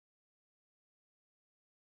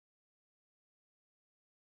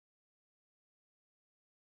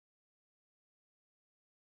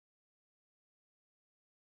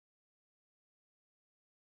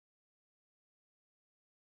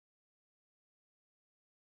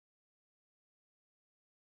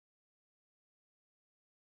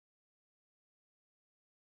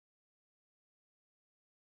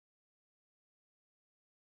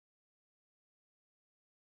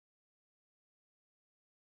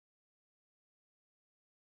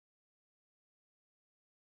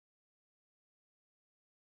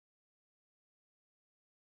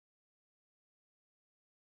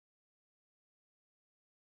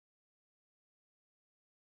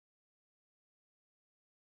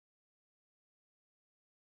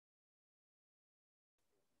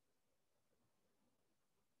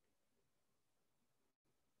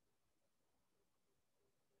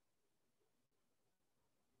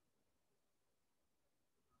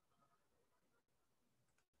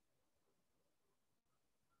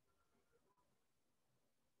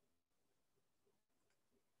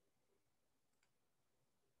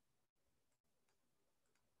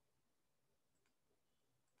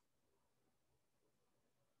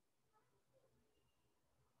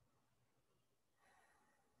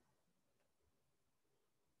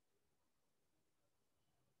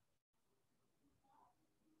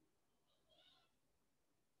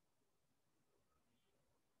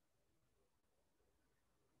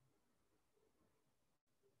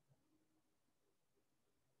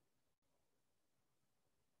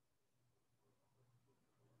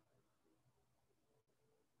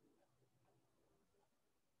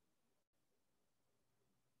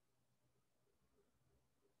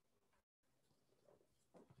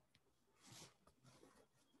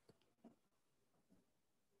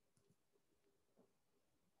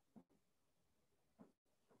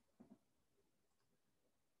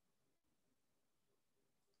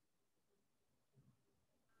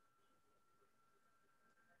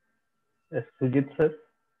Yes, Sujit sir.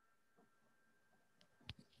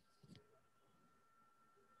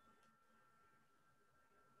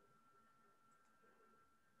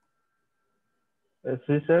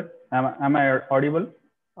 Sujit sir, am I audible?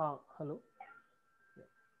 Hello.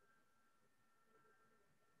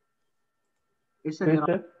 Yes, sir. Sujit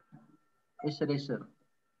sir. Yes, sir. Yes, sir.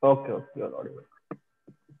 Okay, okay, you're audible.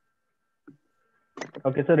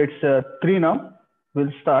 Okay, sir, it's 3 now.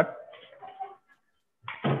 We'll start.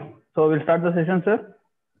 So we'll start the session, sir.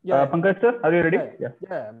 Yeah. Pankaj sir, are you ready? Yeah,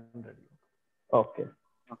 I'm ready. Okay.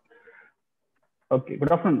 Okay. Good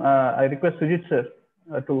afternoon. I request Sujit sir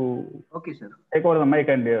to Okay, sir. take over the mic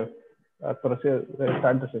and start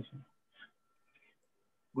the session.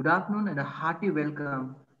 Good afternoon and a hearty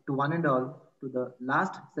welcome to one and all to the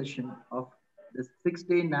last session of the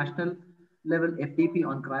 6-day national level FTP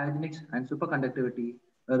on cryogenics and superconductivity,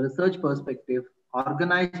 a research perspective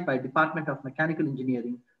organized by Department of Mechanical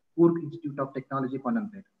Engineering, Kurk Institute of Technology,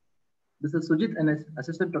 Panampet. This is Sujit NS,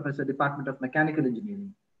 Assistant Professor, Department of Mechanical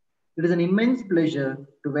Engineering. It is an immense pleasure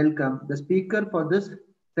to welcome the speaker for this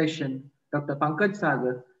session, Dr. Pankaj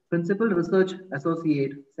Sagar, Principal Research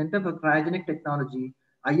Associate, Center for Cryogenic Technology,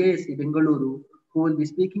 IISc Bengaluru, who will be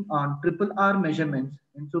speaking on RRR measurements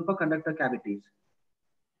in superconductor cavities.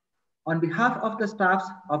 On behalf of the staffs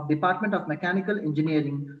of Department of Mechanical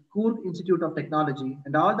Engineering, Kurk Institute of Technology,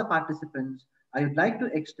 and all the participants, I would like to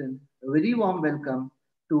extend a very warm welcome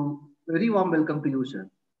to you, sir.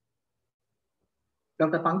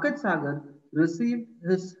 Dr. Pankaj Sagar received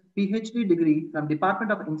his PhD degree from Department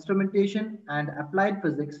of Instrumentation and Applied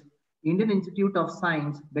Physics, Indian Institute of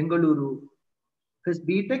Science, Bengaluru. His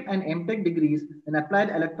BTech and MTech degrees in Applied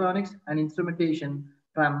Electronics and Instrumentation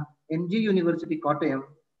from NG University, Kottayam,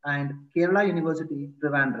 and Kerala University,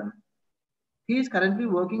 Trivandrum. He is currently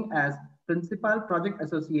working as Principal Project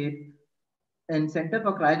Associate in Center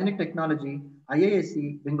for Cryogenic Technology,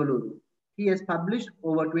 IISc, Bengaluru. He has published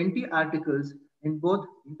over 20 articles in both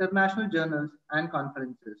international journals and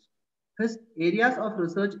conferences. His areas of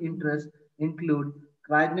research interest include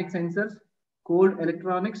cryogenic sensors, cold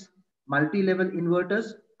electronics, multi-level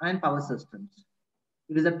inverters, and power systems.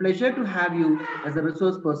 It is a pleasure to have you as a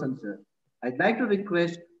resource person, sir. I'd like to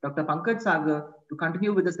request Dr. Pankaj Sagar to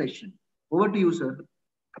continue with the session. Over to you, sir.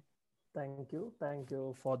 Thank you. Thank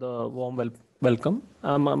you for the warm welcome.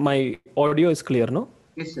 My audio is clear, no?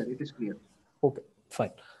 Yes, sir. It is clear. Okay,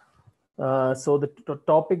 fine. So the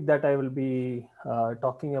topic that I will be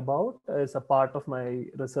talking about is a part of my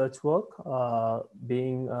research work,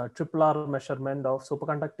 being RRR measurement of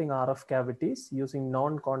superconducting RF cavities using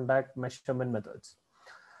non-contact measurement methods.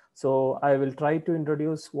 So I will try to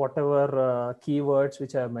introduce whatever keywords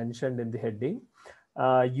which I have mentioned in the heading.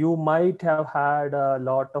 You might have had a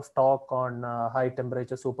lot of talk on high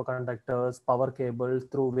temperature superconductors, power cables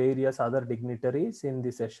through various other dignitaries in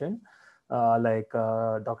the session. Like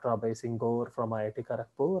Dr. Abhay Singh Gaur from IIT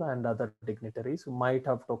Kharagpur and other dignitaries who might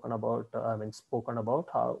have spoken about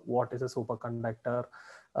what is a superconductor,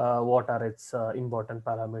 what are its important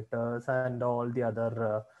parameters, and all the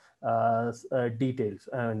other details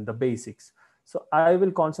and the basics. So I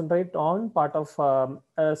will concentrate on part of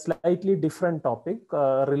a slightly different topic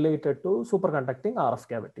related to superconducting RF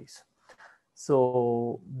cavities.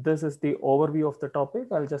 So this is the overview of the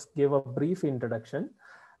topic. I'll just give a brief introduction.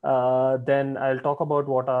 Then I'll talk about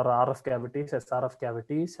what are RF cavities, SRF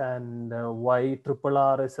cavities, and why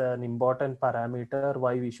RRR is an important parameter,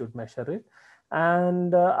 why we should measure it.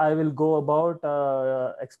 And I will go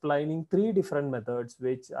about explaining 3 different methods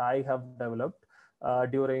which I have developed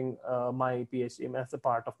during my PhD, as a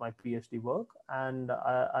part of my PhD work. And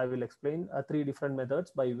I will explain 3 different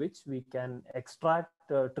methods by which we can extract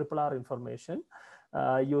RRR information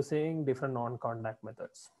using different non-contact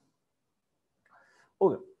methods.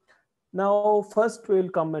 Okay. Now, first we'll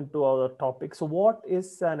come into our topic. So what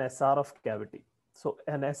is an SRF cavity? So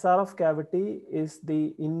an SRF cavity is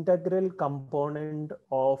the integral component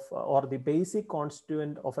of, or the basic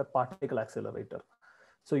constituent of a particle accelerator.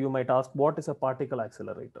 So you might ask, what is a particle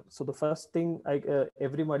accelerator? So the first thing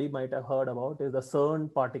everybody might have heard about is the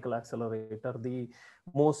CERN particle accelerator, the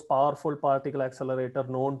most powerful particle accelerator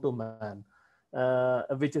known to man,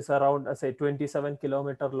 which is around, say, 27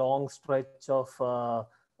 kilometer long stretch of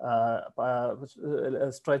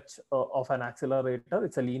an accelerator.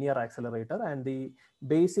 It's a linear accelerator, and the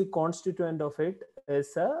basic constituent of it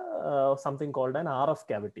is something called an RF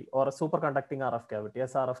cavity, or a superconducting RF cavity,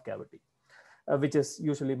 SRF cavity, which is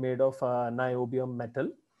usually made of niobium metal,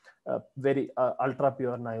 very ultra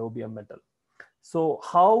pure niobium metal. So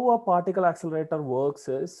how a particle accelerator works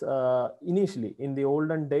is, initially in the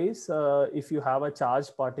olden days, if you have a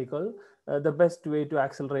charged particle, the best way to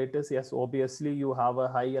accelerate is, yes, obviously you have a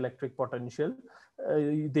high electric potential.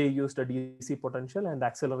 They used a DC potential and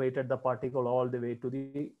accelerated the particle all the way to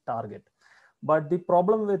the target. But the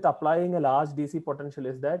problem with applying a large DC potential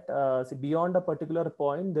is that beyond a particular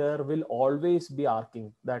point, there will always be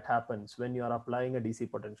arcing that happens when you are applying a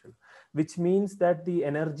DC potential, which means that the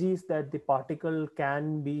energies that the particle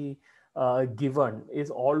can be given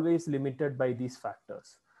is always limited by these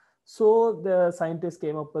factors. So the scientists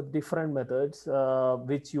came up with different methods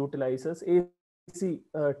which utilizes AC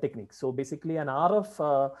techniques. So basically an SRF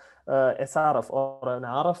or an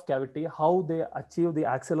RF cavity, how they achieve the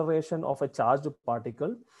acceleration of a charged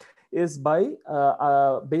particle is by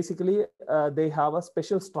basically they have a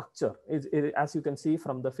special structure. As you can see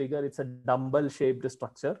from the figure, it's a dumbbell shaped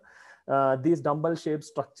structure. These dumbbell shaped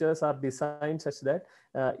structures are designed such that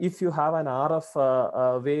if you have an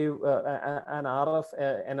RF wave, an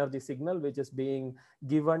RF energy signal which is being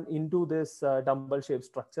given into this dumbbell shaped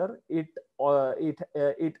structure, it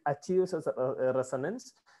achieves a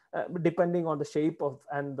resonance depending on the shape of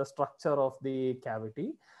and the structure of the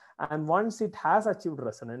cavity. And once it has achieved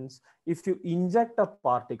resonance, if you inject a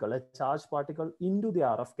particle, a charged particle into the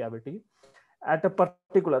RF cavity at a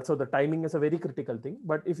particular, so the timing is a very critical thing,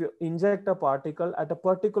 but if you inject a particle at a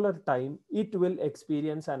particular time, it will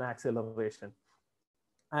experience an acceleration.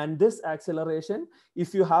 And this acceleration,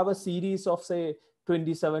 if you have a series of say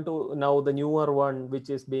 27 to now the newer one, which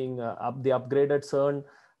is being the upgraded CERN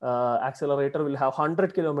accelerator will have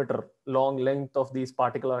 100-kilometer long length of these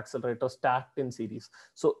particle accelerators stacked in series.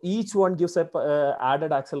 So each one gives a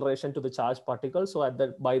added acceleration to the charged particle. So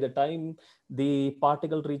by the time the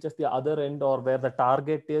particle reaches the other end or where the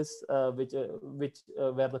target is, where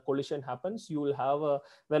the collision happens, you will have a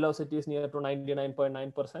velocities near to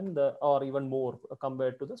 99.9% or even more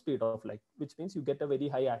compared to the speed of light, which means you get a very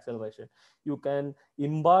high acceleration. You can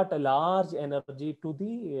impart a large energy to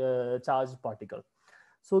the charged particle.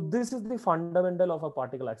 So this is the fundamental of a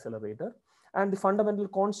particle accelerator, and the fundamental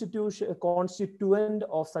constituent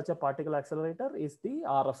of such a particle accelerator is the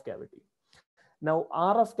RF cavity. Now,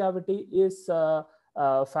 RF cavity is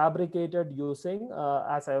fabricated using,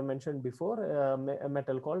 as I have mentioned before, a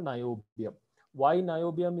metal called niobium. Why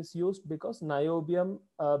niobium is used? Because niobium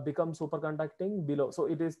becomes superconducting below. So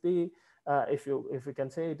it is the, if you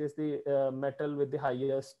can say, it is the metal with the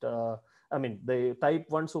highest the type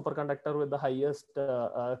 1 superconductor with the highest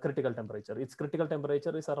critical temperature. Its critical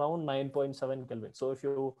temperature is around 9.7 Kelvin. So if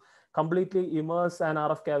you completely immerse an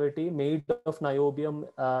RF cavity made of niobium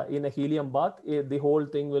in a helium bath, the whole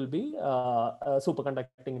thing will be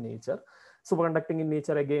superconducting in nature. Superconducting in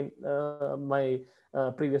nature, again, my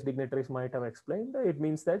previous dignitaries might have explained, it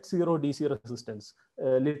means that zero DC resistance,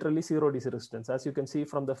 literally zero DC resistance. As you can see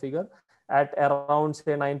from the figure, at around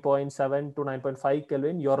say 9.7 to 9.5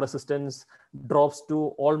 Kelvin, your resistance drops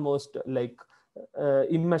to almost like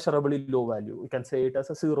immeasurably low value. You can say it as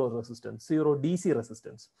a zero resistance, zero DC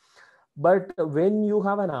resistance. But when you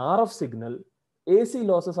have an RF signal, AC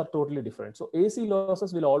losses are totally different. So AC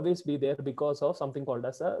losses will always be there because of something called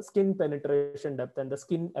as a skin penetration depth and the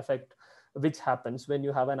skin effect, which happens when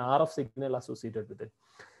you have an RF signal associated with it.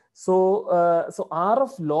 So, so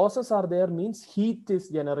RF losses are there means heat is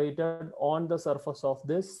generated on the surface of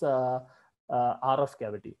this RF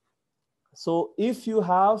cavity. So if you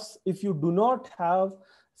do not have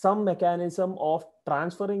some mechanism of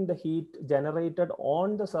transferring the heat generated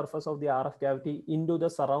on the surface of the RF cavity into the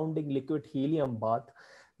surrounding liquid helium bath,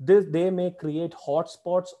 they may create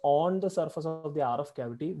hotspots on the surface of the RF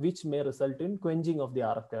cavity, which may result in quenching of the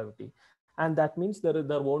RF cavity. And that means there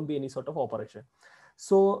won't be any sort of operation.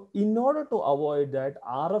 So in order to avoid that,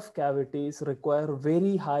 RF cavities require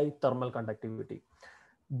very high thermal conductivity.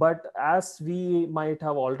 But as we might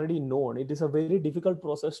have already known, it is a very difficult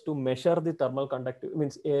process to measure the thermal conductivity.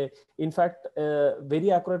 Means, in fact,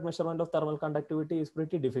 very accurate measurement of thermal conductivity is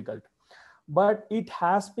pretty difficult. But it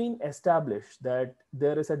has been established that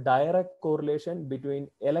there is a direct correlation between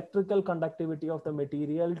electrical conductivity of the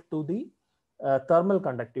material to the thermal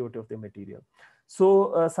conductivity of the material.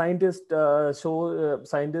 So scientists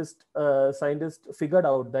figured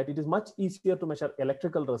out that it is much easier to measure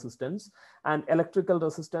electrical resistance, and electrical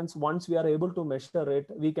resistance, once we are able to measure it,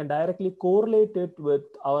 we can directly correlate it with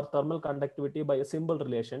our thermal conductivity by a simple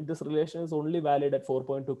relation. This relation is only valid at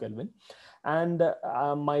 4.2 Kelvin. And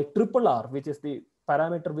my RRR, which is the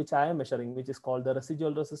parameter which I am measuring, which is called the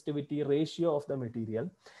residual resistivity ratio of the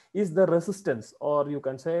material, is the resistance, or you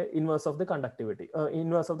can say inverse of the conductivity,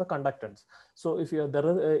 inverse of the conductance. So if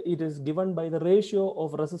it is given by the ratio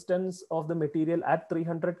of resistance of the material at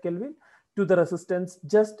 300 Kelvin to the resistance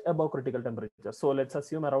just above critical temperature. So let's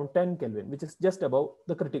assume around 10 Kelvin, which is just above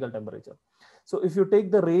the critical temperature. So if you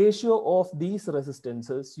take the ratio of these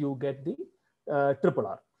resistances, you get the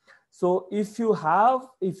RRR. So if you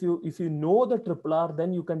know the RRR,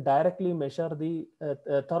 then you can directly measure the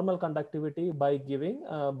thermal conductivity by giving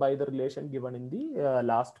by the relation given in the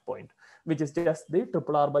last point, which is just the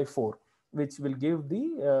RRR by 4, which will give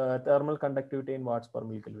the thermal conductivity in watts per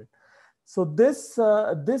millikelvin. So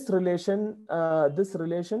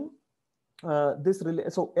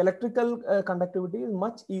so electrical conductivity is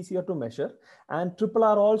much easier to measure, and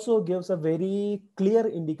RRR also gives a very clear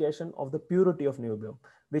indication of the purity of niobium,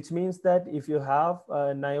 which means that if you have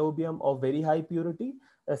niobium of very high purity,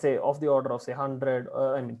 say of the order of say 100,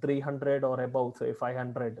 300 or above say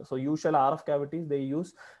 500. So usual RF cavities, they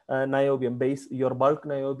use niobium base. Your bulk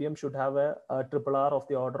niobium should have a RRR of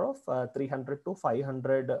the order of 300 to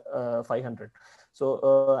 500. So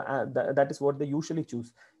that is what they usually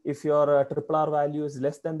choose. If your RRR value is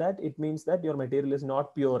less than that, it means that your material is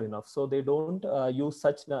not pure enough. So they don't use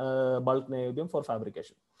such bulk niobium for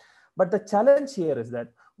fabrication. But the challenge here is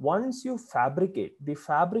that once you fabricate, the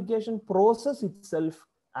fabrication process itself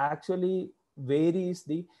actually varies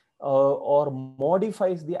the or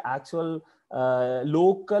modifies the actual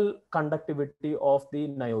local conductivity of the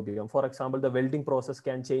niobium. For example, the welding process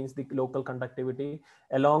can change the local conductivity.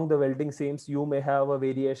 Along the welding seams, you may have a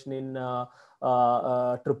variation in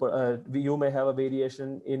you may have a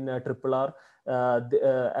variation in RRR.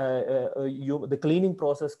 The cleaning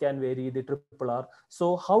process can vary the RRR.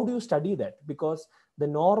 So how do you study that? Because the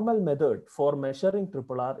normal method for measuring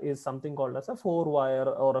RRR is something called as a 4-wire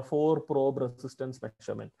or a 4-probe resistance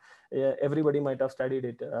measurement. Everybody might have studied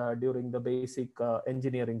it during the basic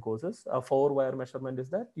engineering courses. A 4-wire measurement is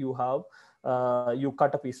that you have you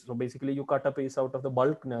cut a piece. So basically you cut a piece out of the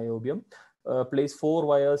bulk niobium, place 4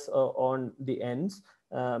 wires on the ends.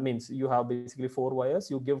 Means you have basically 4 wires.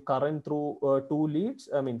 You give current through 2 leads.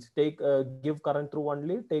 Means give current through 1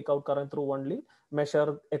 lead, take out current through 1 lead,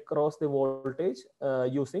 measure across the voltage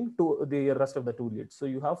using the rest of the 2 leads. So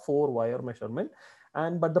you have 4-wire measurement.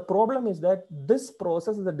 But the problem is that this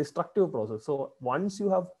process is a destructive process. So once you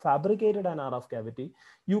have fabricated an RF cavity,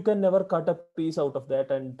 you can never cut a piece out of that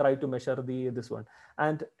and try to measure this one.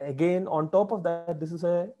 And again, on top of that, this is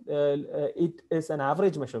it is an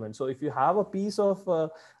average measurement. So if you have a piece of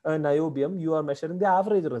niobium, you are measuring the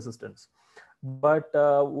average resistance. But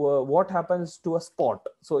what happens to a spot?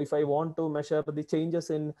 So if I want to measure the changes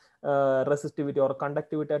in resistivity or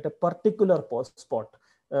conductivity at a particular spot,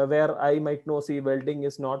 where I might know, see, welding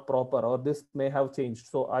is not proper or this may have changed.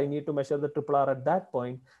 So I need to measure the RRR at that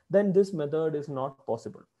point, then this method is not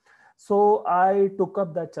possible. So I took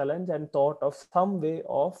up that challenge and thought of some way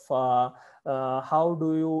of how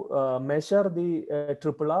do you measure the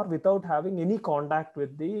RRR without having any contact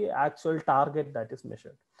with the actual target that is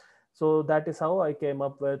measured. So that is how I came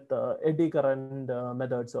up with eddy current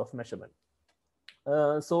methods of measurement.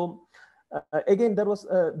 Again,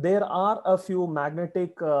 there are a few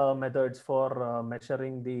magnetic methods for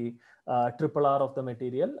measuring the RRR of the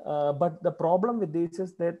material. But the problem with this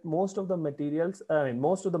is that most of the materials,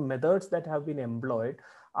 most of the methods that have been employed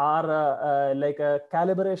are like a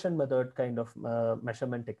calibration method kind of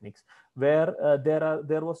measurement techniques, where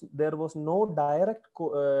there was no direct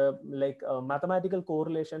mathematical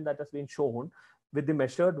correlation that has been shown with the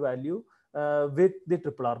measured value with the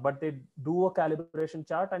RRR, but they do a calibration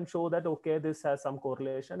chart and show that, okay, this has some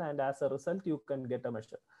correlation, and as a result, you can get a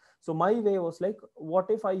measure. So my way was like, what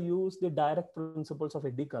if I use the direct principles of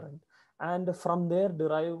eddy current, and from there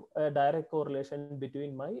derive a direct correlation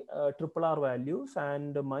between my RRR values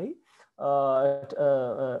and my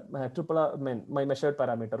my measured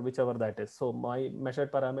parameter, whichever that is. So my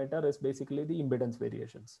measured parameter is basically the impedance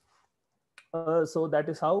variations. So that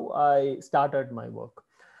is how I started my work.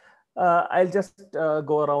 I'll just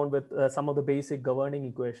go around with some of the basic governing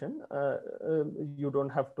equation. You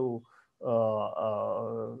don't have to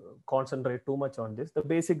concentrate too much on this. The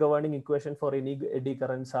basic governing equation for any eddy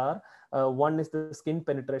currents are one is the skin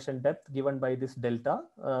penetration depth given by this delta,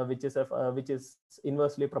 which is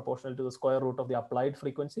inversely proportional to the square root of the applied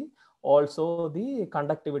frequency. Also the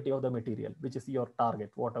conductivity of the material, which is your target,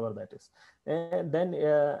 whatever that is. And then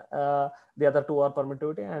the other two are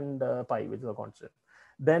permittivity and pi, which is a constant.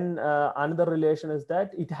 Then another relation is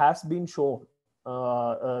that it has been shown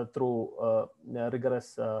through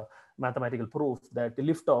rigorous mathematical proof that the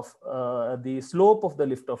liftoff, the slope of the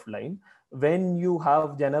liftoff line, when you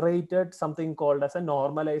have generated something called as a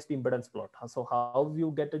normalized impedance plot. So how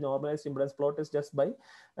you get a normalized impedance plot is just by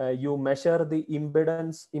you measure the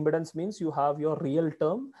impedance. Impedance means you have your real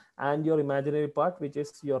term and your imaginary part, which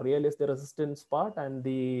is your real is the resistance part, and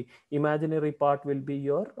the imaginary part will be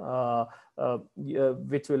your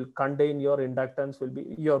which will contain your inductance, will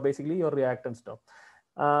be your basically your reactance term.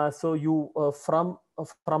 So you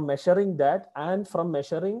from measuring that, and from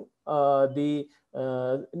measuring the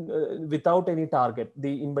without any target,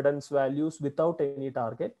 the impedance values without any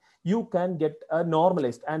target, you can get a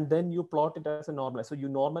normalized, and then you plot it as a normalized. So you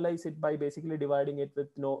normalize it by basically dividing it with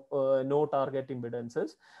no target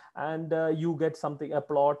impedances, and you get something, a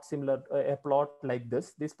plot similar, a plot like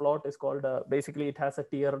this. This plot is called basically it has a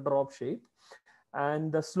teardrop shape,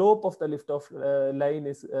 and the slope of the liftoff line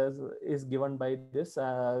is given by this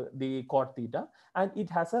the cot theta, and it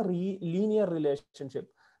has a linear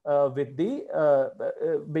relationship with the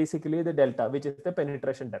basically the delta, which is the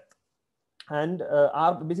penetration depth, and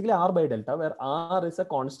r basically r by delta, where r is a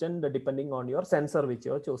constant depending on your sensor which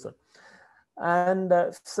you have chosen. And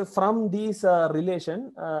so from these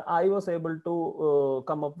relation, I was able to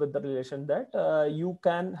come up with the relation that you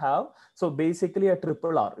can have, so basically a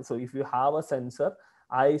triple R. So if you have a sensor,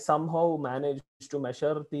 I somehow managed to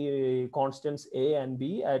measure the constants A and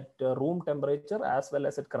B at room temperature as well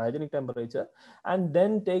as at cryogenic temperature, and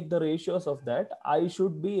then take the ratios of that. I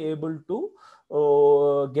should be able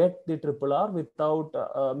to get the triple R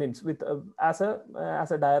without means with as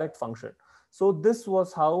a direct function. So this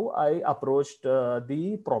was how I approached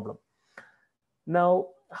the problem. Now,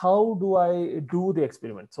 how do I do the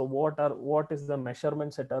experiment? So what is the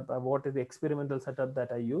measurement setup? What is the experimental setup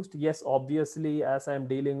that I used? Yes, obviously, as I'm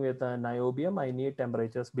dealing with niobium, I need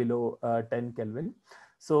temperatures below 10 Kelvin.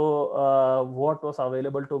 So what was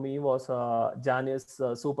available to me was Janus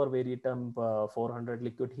Super Varitemp 400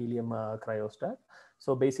 liquid helium cryostat.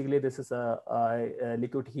 So basically, this is a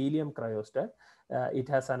liquid helium cryostat. It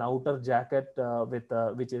has an outer jacket with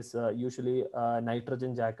which is usually a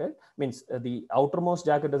nitrogen jacket. Means the outermost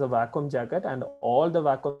jacket is a vacuum jacket, and all the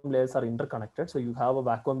vacuum layers are interconnected. So you have a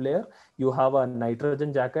vacuum layer, you have a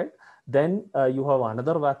nitrogen jacket, then you have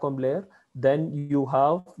another vacuum layer, then you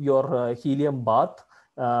have your helium bath,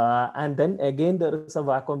 and then again there is a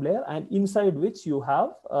vacuum layer, and inside which you have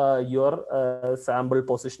your sample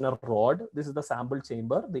positioner rod. This is the sample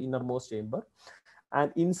chamber, the innermost chamber. And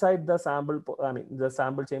inside the sample, the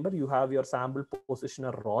sample chamber, you have your sample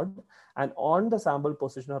positioner rod, and on the sample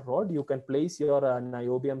positioner rod, you can place your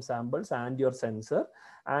niobium samples and your sensor,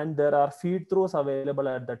 and there are feed throughs available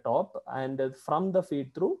at the top, and from the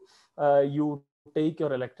feed through, you take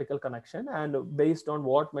your electrical connection, and based on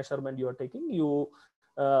what measurement you are taking, you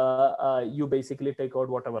basically take out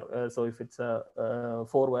whatever. So if it's a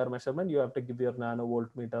 4-wire measurement, you have to give your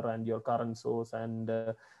nanovoltmeter and your current source, and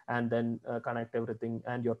then connect everything,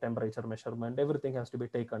 and your temperature measurement. Everything has to be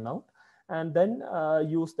taken out, and then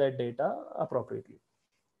use that data appropriately.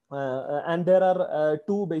 And there are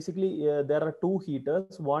there are two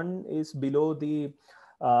heaters. One is below the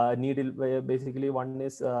needle, basically one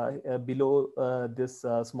is below this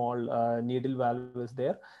small needle valve is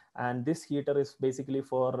there, and this heater is basically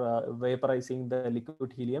for vaporizing the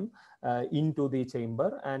liquid helium into the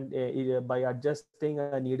chamber, and by adjusting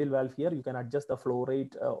a needle valve here, you can adjust the flow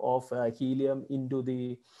rate of helium into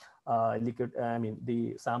the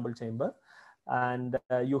the sample chamber. And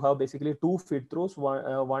you have basically two feed throughs,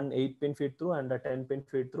 one 8-pin feed through and a 10-pin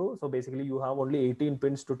feed through. So basically you have only 18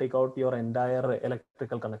 pins to take out your entire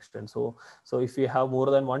electrical connection. So if you have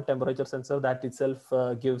more than one temperature sensor, that itself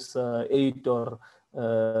gives 8, or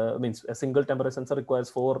means a single temperature sensor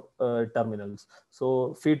requires 4 terminals.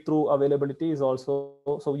 So feed through availability is also,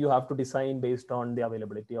 so you have to design based on the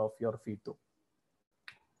availability of your feed through.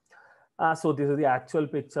 So this is the actual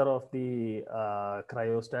picture of the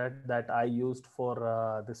cryostat that I used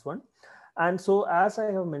for this one. And so as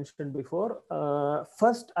I have mentioned before,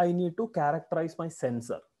 first I need to characterize my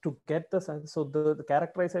sensor to get the sensor. So the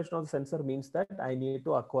characterization of the sensor means that I need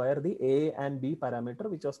to acquire the A and B parameter,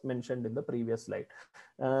 which was mentioned in the previous slide.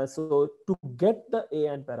 So to get the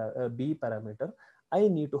A and B parameter, I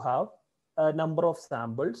need to have a number of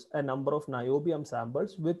samples, a number of niobium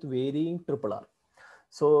samples with varying RRR.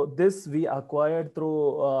 So this we acquired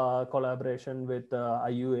through collaboration with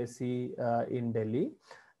IUAC in Delhi,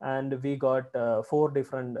 and we got 4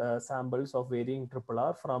 different samples of varying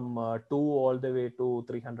RRR from 2 all the way to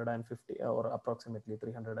 350, or approximately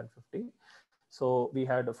 350. So we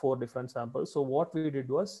had 4 different samples. So what we did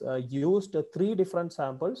was used 3 different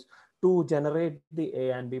samples to generate the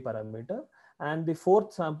A and B parameter. and the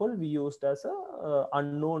fourth sample we used as a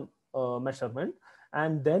unknown measurement,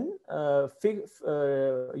 and then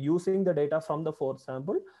using the data from the fourth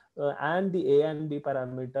sample and the A and B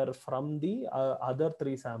parameter from the other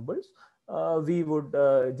three samples, we would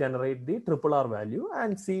generate the RRR value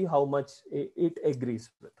and see how much it agrees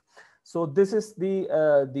with. So this is the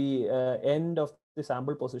end of the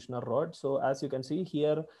sample positioner rod. So as you can see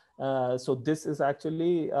here, so this is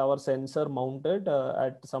actually our sensor mounted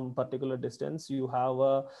at some particular distance. You have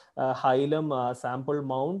a Hilum sample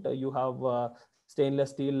mount. You have stainless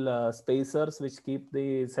steel spacers which keep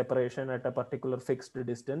the separation at a particular fixed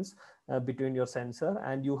distance between your sensor,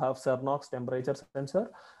 and you have Cernox temperature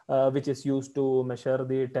sensor which is used to measure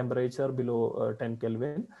the temperature below 10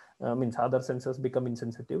 Kelvin. Means other sensors become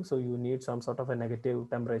insensitive, so you need some sort of a negative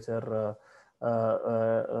temperature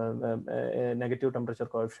negative temperature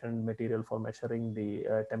coefficient material for measuring the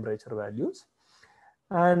temperature values.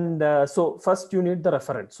 And so first you need the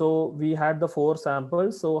reference. So we had the four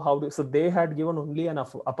samples. So so they had given only an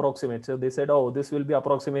approximate. So they said, oh, this will be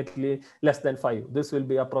approximately less than 5. This will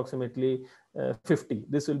be approximately 50.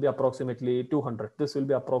 This will be approximately 200. This will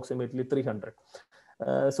be approximately 300.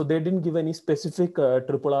 So they didn't give any specific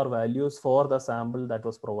RRR values for the sample that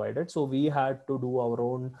was provided. So we had to do our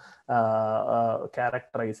own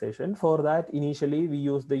characterization. For that, initially we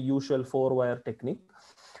used the usual 4-wire technique.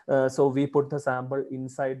 So we put the sample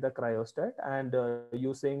inside the cryostat, and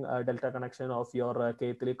using a delta connection of your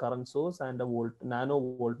K3 current source and a nano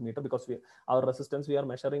voltmeter, because our resistance we are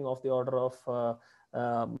measuring of the order of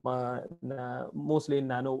mostly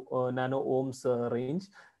nano ohms range.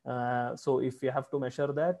 So if you have to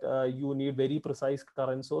measure that, you need very precise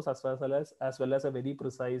current source as well as a very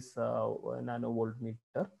precise nano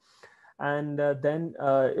voltmeter. And then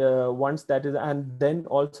once that is, and then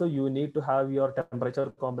also you need to have your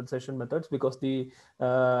temperature compensation methods, because the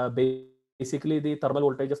basically the thermal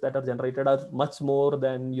voltages that are generated are much more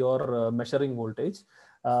than your measuring voltage.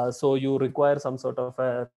 So you require some sort of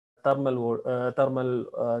a thermal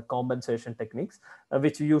compensation techniques,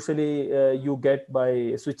 which usually you get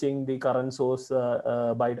by switching the current source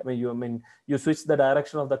you switch the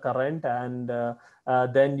direction of the current, and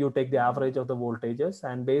then you take the average of the voltages,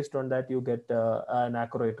 and based on that you get an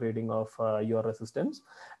accurate reading of your resistance.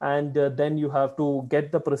 And then you have to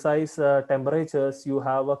get the precise temperatures. You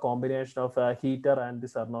have a combination of a heater and the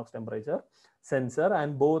Cernox temperature sensor,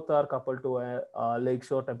 and both are coupled to a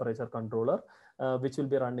Lakeshore temperature controller, which will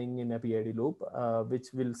be running in a PID loop,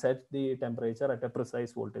 which will set the temperature at a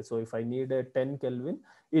precise voltage. So if I need a 10 Kelvin,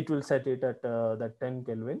 it will set it at that 10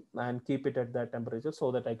 Kelvin and keep it at that temperature,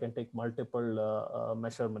 so that I can take multiple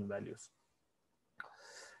measurement values.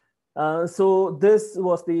 So this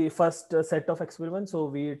was the first set of experiments. So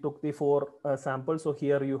we took the 4 samples. So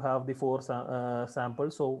here you have the 4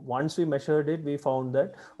 samples. So once we measured it, we found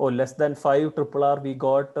that less than 5 RRR we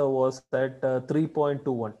got was at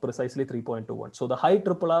 3.21, precisely 3.21. So the high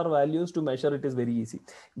RRR values, to measure it is very easy.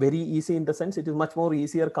 Very easy in the sense it is much more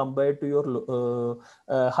easier compared to your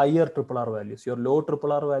higher RRR values. Your low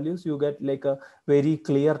RRR values, you get like a very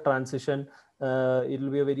clear transition. It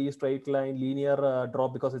will be a very straight line, linear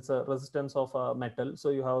drop, because it's a resistance of metal.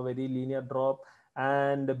 So you have a very linear drop,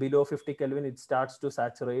 and below 50 Kelvin, it starts to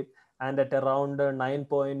saturate. And at around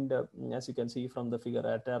as you can see from the figure,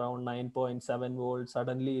 at around 9.7 volts,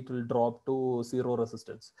 suddenly it will drop to 0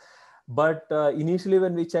 resistance. But initially,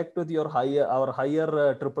 when we checked with our higher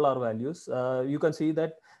RRR values, you can see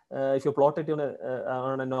that if you plot it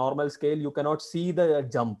on a normal scale, you cannot see the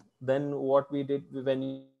jump. Then what we did, when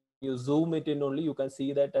you zoom it in only, you can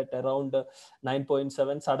see that at around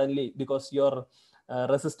 9.7 suddenly, because your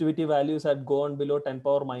resistivity values had gone below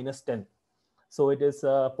 10⁻⁻10. So it is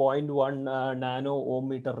 0.1 nano ohm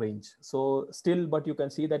meter range. So still, but you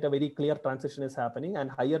can see that a very clear transition is happening,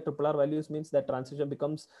 and higher RRR values means that transition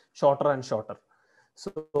becomes shorter and shorter.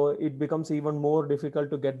 So it becomes even more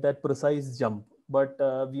difficult to get that precise jump. But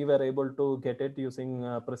we were able to get it using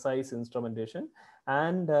precise instrumentation,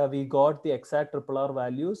 and we got the exact RRR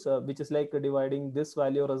values, which is like dividing this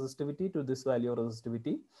value of resistivity to this value of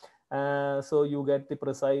resistivity. So you get the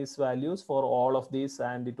precise values for all of these,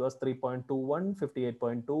 and it was 3.21,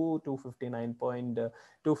 58.2,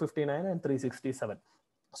 259, and 367.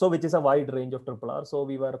 So which is a wide range of RRR. So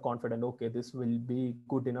we were confident, okay, this will be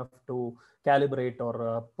good enough to calibrate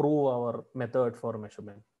or prove our method for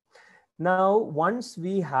measurement. Now, once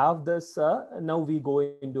we have this, now we go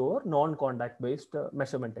into our non-contact based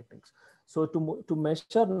measurement techniques. So to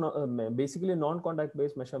measure basically non-contact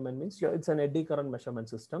based measurement means it's an eddy current measurement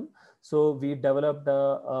system. So we developed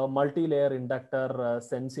a multi-layer inductor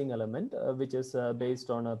sensing element, which is based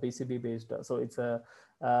on a PCB based. So it's a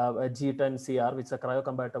G10CR, which is a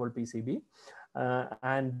cryocompatible PCB.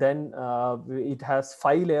 And then it has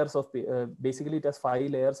 5 layers of basically it has 5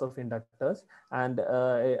 layers of inductors and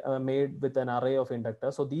made with an array of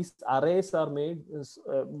inductors. So these arrays are made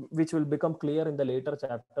which will become clear in the later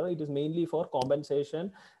chapter. It is mainly for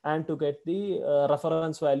compensation and to get the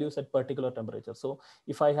reference values at particular temperature. So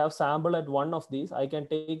if I have sample at one of these, I can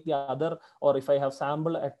take the other, or if I have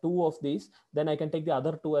sample at 2 of these, then I can take the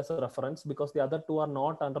other 2 as a reference, because the other 2 are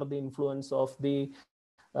not under the influence of the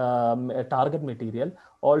target material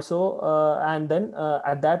also. And then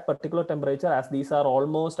at that particular temperature, as these are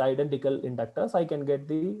almost identical inductors, I can get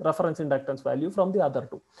the reference inductance value from the other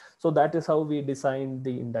 2. So that is how we designed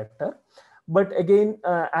the inductor. But again,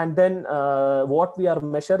 and then what we are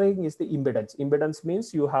measuring is the impedance. Impedance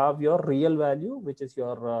means you have your real value, which is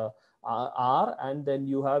your R, and then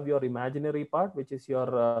you have your imaginary part, which is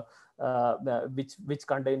your which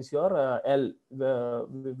contains your L,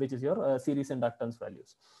 which is your series inductance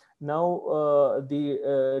values. Now,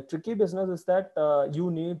 the tricky business is that you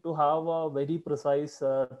need to have a very precise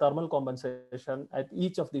thermal compensation at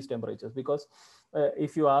each of these temperatures, because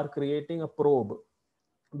if you are creating a probe,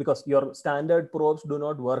 because your standard probes do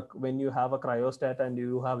not work when you have a cryostat and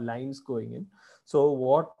you have lines going in. So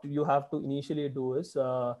what you have to initially do is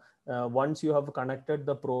once you have connected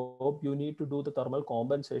the probe, you need to do the thermal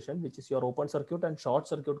compensation, which is your open circuit and short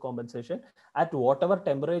circuit compensation at whatever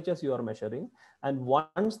temperatures you are measuring. And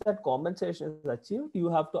once that compensation is achieved, you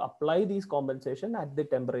have to apply these compensation at the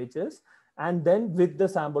temperatures, and then with the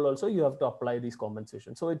sample also you have to apply these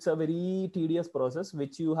compensations. So it's a very tedious process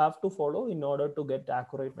which you have to follow in order to get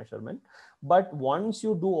accurate measurement. But once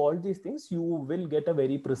you do all these things, you will get a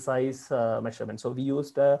very precise measurement. So we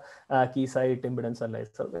used a Keysight impedance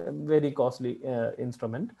analyzer, a very costly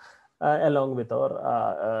instrument, along with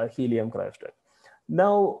our helium cryostat.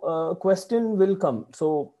 Now question will come.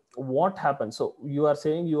 So what happens? So you are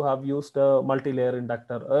saying you have used a multi-layer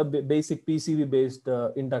inductor, a basic PCB based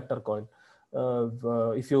inductor coil.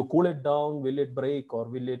 If you cool it down, will it break, or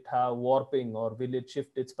will it have warping, or will it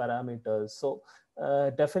shift its parameters? So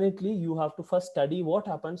definitely you have to first study what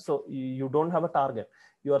happens. So you don't have a target.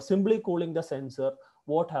 You are simply cooling the sensor.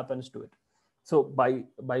 What happens to it? So by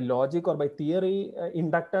logic or by theory,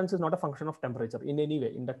 inductance is not a function of temperature in any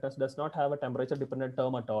way. Inductance does not have a temperature dependent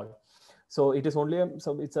term at all. So it is only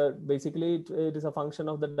so it's a basically it is a function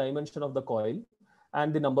of the dimension of the coil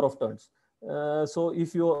and the number of turns. So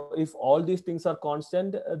if all these things are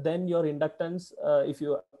constant, then your inductance, if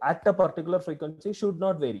you at a particular frequency, should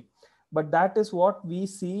not vary. But that is what we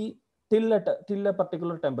see till a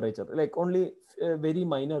particular temperature, like only a very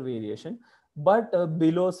minor variation. But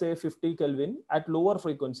below say 50 Kelvin, at lower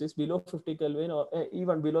frequencies, below 50 Kelvin or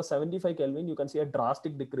even below 75 Kelvin, you can see a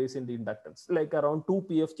drastic decrease in the inductance, like around 2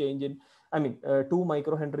 PF change in, 2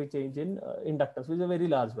 microhenry change in inductance, which is a very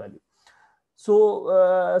large value. So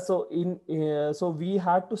so we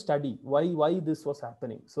had to study why this was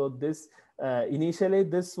happening. So this initially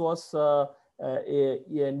this was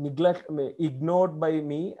ignored by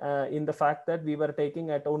me in the fact that we were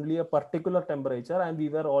taking at only a particular temperature, and we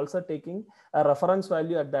were also taking a reference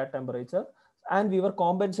value at that temperature, and we were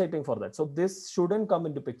compensating for that. So this shouldn't come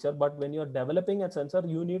into picture. But when you're developing a sensor,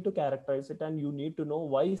 you need to characterize it, and you need to know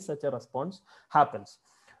why such a response happens.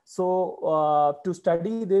 So to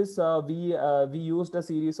study this, we used a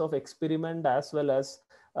series of experiment as well as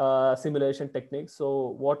simulation techniques.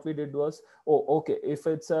 So what we did was, okay, if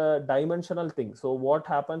it's a dimensional thing, so what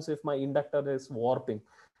happens if my inductor is warping?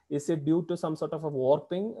 Is it due to some sort of a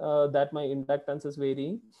warping that my inductance is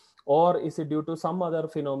varying, or is it due to some other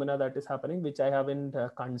phenomena that is happening which I haven't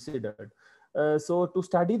considered? So to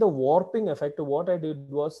study the warping effect, what I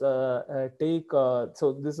did was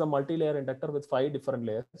so this is a multi-layer inductor with 5 different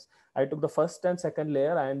layers. I took the first and second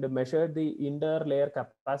layer and measured the inter-layer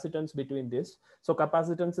capacitance between this. So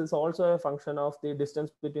capacitance is also a function of the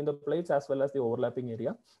distance between the plates as well as the overlapping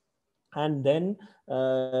area. And then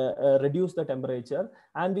reduce the temperature,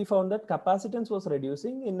 and we found that capacitance was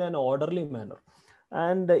reducing in an orderly manner.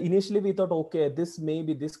 And initially we thought, okay, this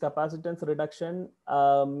capacitance reduction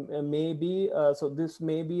may be so this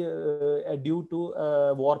may be due to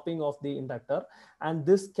warping of the inductor, and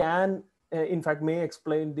this can in fact may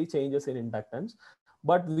explain the changes in inductance.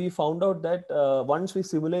 But we found out that once we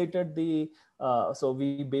simulated the so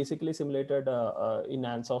we basically simulated in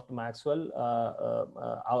Ansoft Maxwell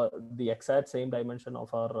the exact same dimension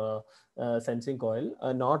of our sensing coil,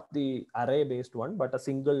 not the array based one, but a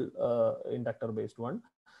single inductor based one.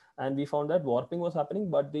 And we found that warping was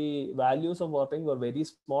happening, but the values of warping were very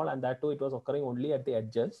small, and that too it was occurring only at the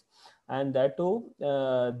edges. And that too,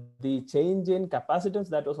 the change in capacitance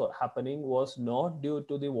that was happening was not due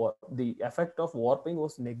to the effect of warping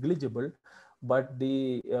was negligible, but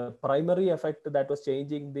the primary effect that was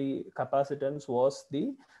changing the capacitance was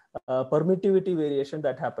the permittivity variation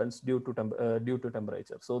that happens due to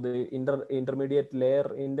temperature. So the intermediate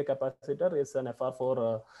layer in the capacitor is an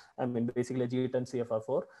FR4, I mean basically a G10C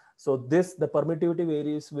FR4. So the permittivity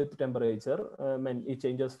varies with temperature, and it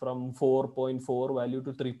changes from 4.4 value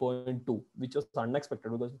to 3.2, which was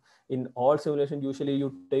unexpected, because in all simulation usually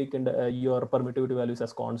you take your permittivity values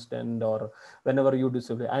as constant, or whenever you do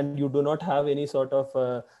simulation, and you do not have any sort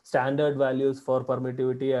of standard values for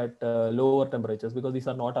permittivity at lower temperatures, because these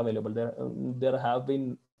are not available. There have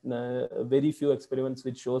been very few experiments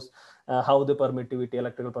which shows how the permittivity,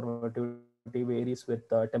 electrical permittivity varies with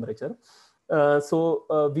temperature. So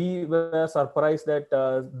we were surprised that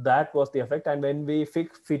that was the effect, and when we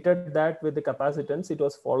fitted that with the capacitance, it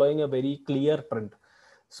was following a very clear trend.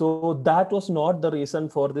 So that was not the reason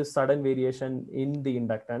for this sudden variation in the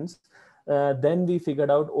inductance. Then we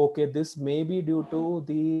figured out, okay, this may be due to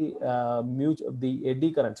the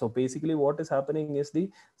eddy current. So basically what is happening is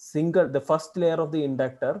the first layer of the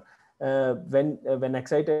inductor, when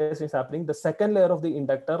excitation is happening, the second layer of the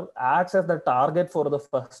inductor acts as the target for the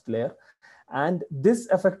first layer. And this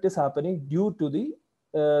effect is happening due to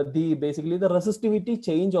basically the resistivity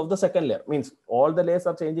change of the second layer. Means all the layers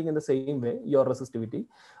are changing in the same way, your resistivity,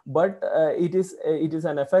 but it is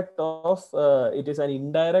an effect of it is an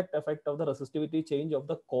indirect effect of the resistivity change of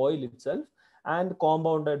the coil itself, and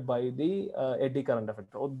compounded by the eddy current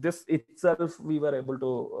effect. So this itself we were able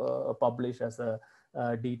to publish as a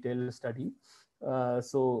detailed study.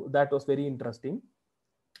 So that was very interesting.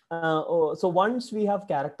 So once we have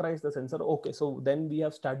characterized the sensor, okay, so then we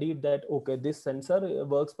have studied that, okay, this sensor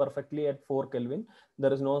works perfectly at 4 Kelvin.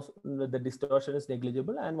 There is the distortion is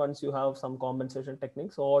negligible. And once you have some compensation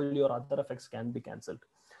techniques, all your other effects can be cancelled.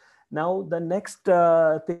 Now, the next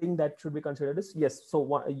thing that should be considered is, yes,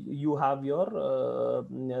 so you have your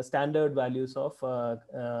standard values of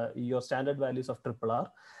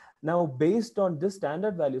RRR. Now, based on this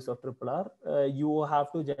standard values of RRR, you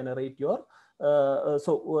have to generate your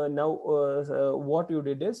what you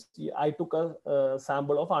did is, I took a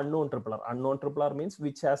sample of unknown RRR. Unknown RRR means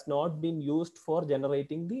which has not been used for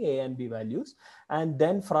generating the A and B values. And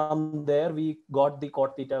then from there, we got the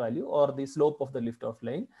cot theta value, or the slope of the lift-off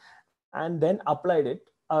line, and then applied it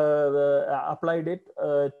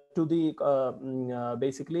to the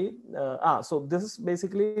basically so this is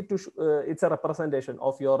basically it's a representation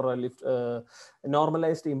of your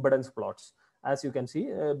normalized impedance plots. As you can see,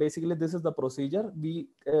 basically this is the procedure. We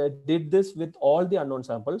did this with all the unknown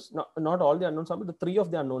samples, not all the unknown samples, the 3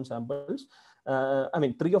 of the unknown samples,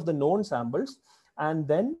 3 of the known samples, and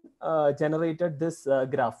then generated this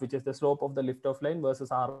graph, which is the slope of the lift-off line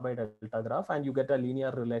versus R by delta graph, and you get a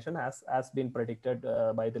linear relation as been predicted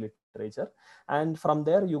by the literature. And from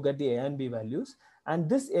there you get the A and B values, and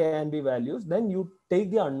this A and B values, then you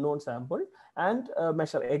take the unknown sample and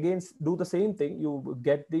measure against, do the same thing. You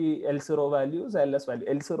get the L0 values, LS value.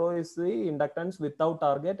 L0 is the inductance without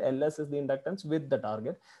target, LS is the inductance with the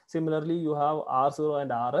target. Similarly, you have R0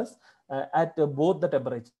 and RS at both the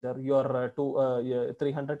temperature, your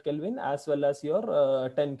 300 Kelvin as well as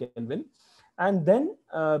your 10 Kelvin. And then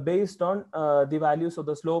based on the values of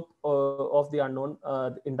the slope of the unknown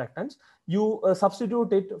inductance, you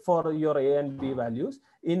substitute it for your A and B values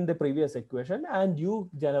in the previous equation, and you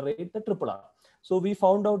generate the RRR. So we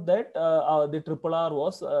found out that the RRR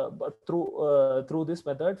was through this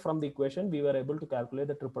method, from the equation we were able to calculate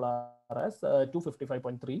the RRR as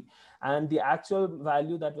 255.3, and the actual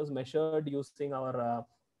value that was measured using our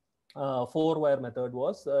 4-wire method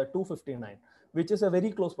was 259, which is a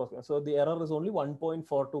very close approximation. So the error is only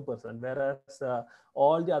 1.42%, whereas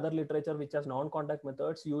all the other literature which has non-contact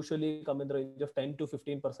methods usually come in the range of 10 to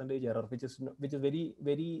 15% error, which is very,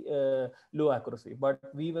 very low accuracy. But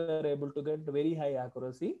we were able to get very high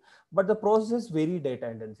accuracy. But the process is very data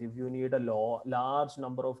intensive. You need a large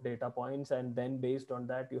number of data points, and then based on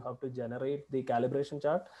that, you have to generate the calibration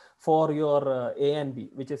chart for your A and B,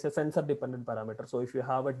 which is a sensor dependent parameter. So if you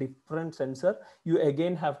have a different sensor, you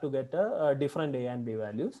again have to get a different different A and B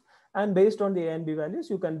values. And based on the A and B values,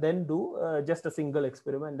 you can then do just a single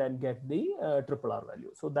experiment and get the RRR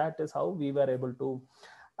value. So that is how we were able to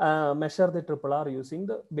measure the RRR using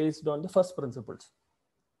based on the first principles.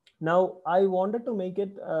 Now I wanted to make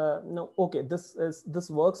it no, okay, this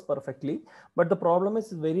works perfectly, but the problem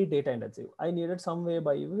is very data intensive. I needed some way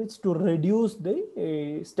by which to reduce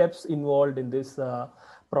the steps involved in this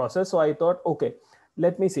process. So I thought, okay,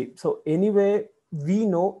 let me see. So anyway, we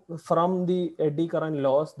know from the eddy current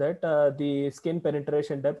laws that the skin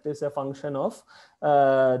penetration depth is a function of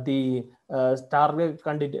the target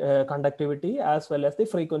conductivity as well as the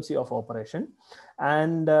frequency of operation.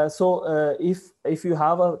 And so if you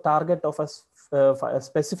have a target of a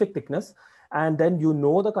specific thickness, and then you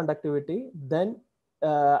know the conductivity, then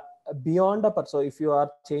beyond so if you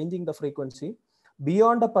are changing the frequency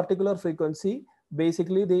beyond a particular frequency,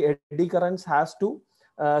 basically the eddy currents has to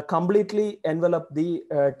completely envelop the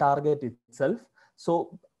target itself.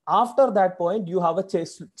 So after that point, you have a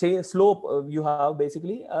slope. You have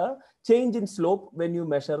basically a change in slope when you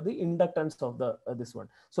measure the inductance of the this one.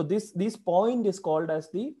 So this point is called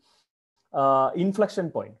as the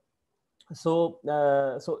inflection point. So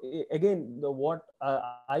again, what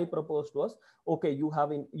I proposed was, okay, you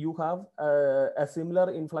have a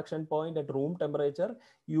similar inflection point at room temperature,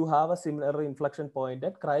 you have a similar inflection point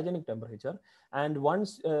at cryogenic temperature, and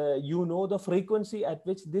once you know the frequency at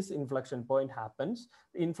which this inflection point happens,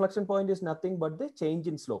 the inflection point is nothing but the change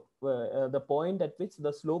in slope, the point at which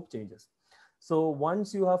the slope changes. So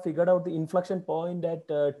once you have figured out the inflection point at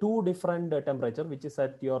two different temperature, which is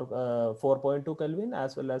at your 4.2 Kelvin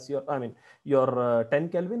as well as your, your 10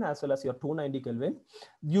 Kelvin as well as your 290 Kelvin,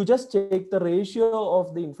 you just take the ratio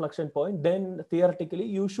of the inflection point, then theoretically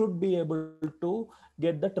you should be able to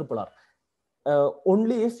get the RRR.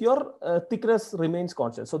 Only if your thickness remains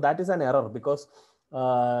constant. So that is an error, because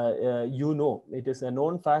you know, it is a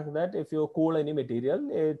known fact that if you cool any material,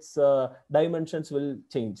 its dimensions will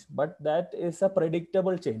change, but that is a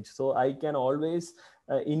predictable change. So I can always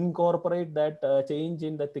incorporate that change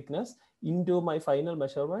in the thickness into my final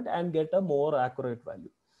measurement and get a more accurate value.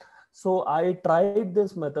 So I tried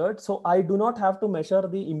this method. So I do not have to measure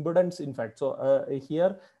the impedance, in fact. So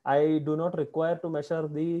here I do not require to measure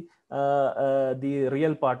the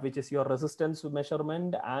real part, which is your resistance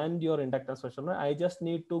measurement and your inductance measurement. I just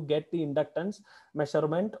need to get the inductance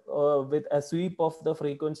measurement with a sweep of the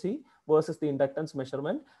frequency versus the inductance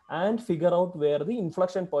measurement and figure out where the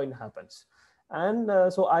inflection point happens. And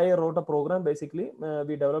so I wrote a program. Basically,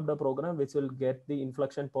 we developed a program which will get the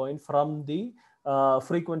inflection point from the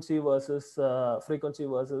frequency versus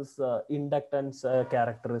inductance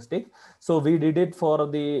characteristic. So we did it for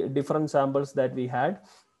the different samples that we had.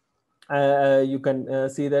 You can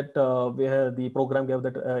see that the program gave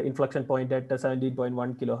that inflection point at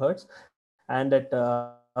 17.1 kilohertz, and at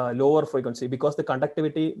lower frequency, because the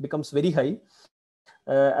conductivity becomes very high.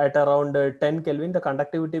 At around 10 Kelvin, the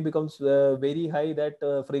conductivity becomes very high, that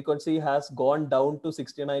frequency has gone down to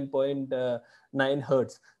 69.9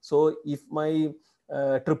 hertz. So if my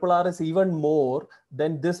RRR is even more,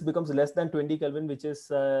 then this becomes less than 20 Kelvin, which is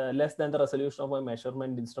less than the resolution of my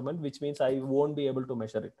measurement instrument, which means I won't be able to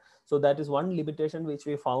measure it. So that is one limitation which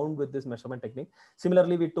we found with this measurement technique.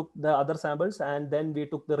 Similarly, we took the other samples and then we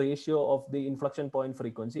took the ratio of the inflection point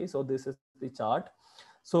frequency. So this is the chart.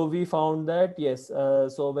 So we found that, yes,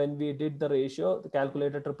 so when we did the ratio, the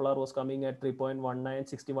calculated RRR was coming at 3.19,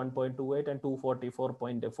 61.28 and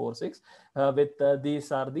 244.46. With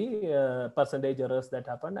these are the percentage errors that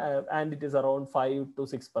happen, and it is around 5 to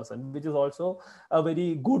 6%, which is also a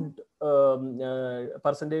very good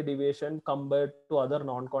percentage deviation compared to other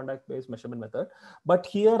non-contact based measurement method. But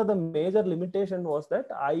here the major limitation was that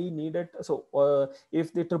I needed, so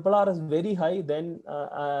if the RRR is very high, then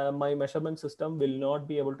my measurement system will not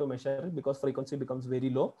be able to measure it because frequency becomes very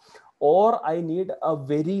low, or I need a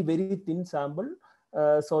very, very thin sample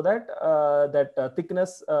so that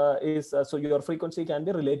thickness is, so your frequency can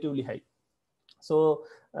be relatively high. So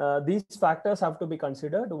these factors have to be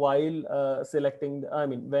considered while selecting,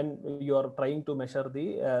 when you are trying to measure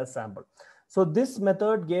the sample. So this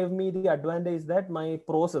method gave me the advantage that my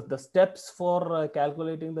process, the steps for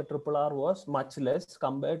calculating the RRR was much less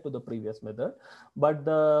compared to the previous method. But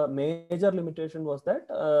the major limitation was that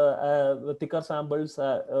thicker samples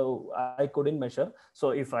I couldn't measure. So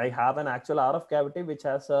if I have an actual RF cavity which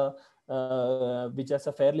has a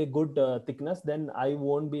fairly good thickness, then I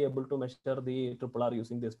won't be able to measure the RRR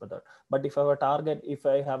using this method. But if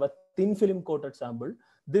I have a thin film coated sample,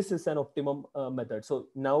 this is an optimum method. So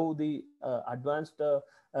now the advanced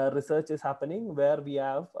research is happening where we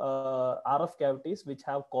have RF cavities which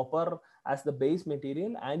have copper as the base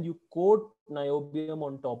material, and you coat niobium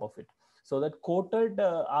on top of it. So that coated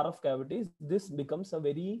RF cavities, this becomes a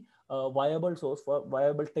very viable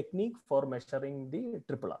technique for measuring the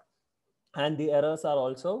RRR. And the errors are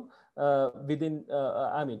also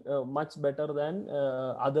much better than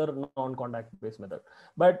other non-contact based method.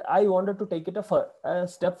 But I wanted to take it a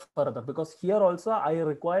step further, because here also I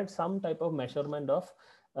required some type of measurement of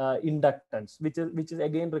inductance, which is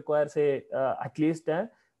again requires at least a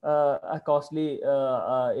costly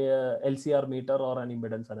LCR meter or an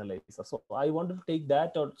impedance analyzer. So I wanted to take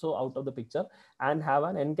that also out of the picture and have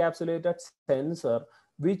an encapsulated sensor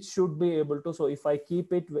which should be able to, so if I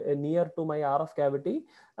keep it near to my RF cavity,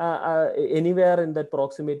 anywhere in that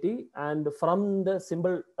proximity, and from the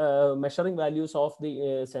simple measuring values of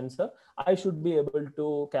the sensor, I should be able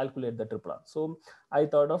to calculate the RRR. So I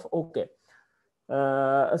thought of, okay,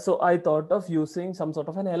 so I thought of using some sort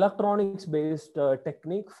of an electronics based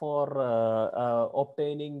technique for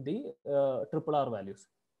obtaining the RRR values.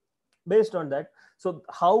 Based on that, so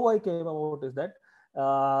how I came about is that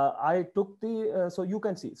I took the, so you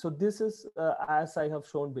can see, so this is as I have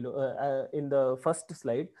shown below in the first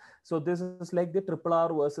slide. So this is like the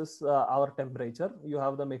RRR versus our temperature. You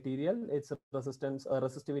have the material, its resistance,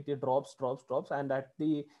 resistivity drops, and at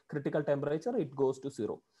the critical temperature, it goes to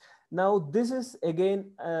 0. Now this is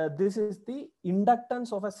again, this is the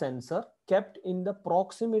inductance of a sensor kept in the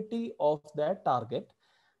proximity of that target.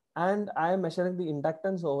 And I am measuring the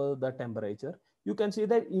inductance over the temperature. You can see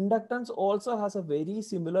that inductance also has a very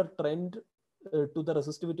similar trend to the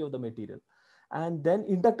resistivity of the material. And then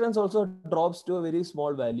inductance also drops to a very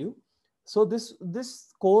small value. So this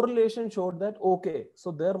correlation showed that, okay,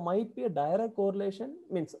 so there might be a direct correlation,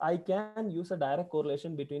 means I can use a direct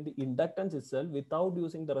correlation between the inductance itself without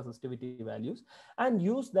using the resistivity values, and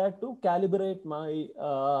use that to calibrate my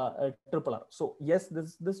RRR. So yes,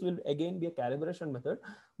 this will again be a calibration method,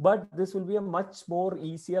 but this will be a much more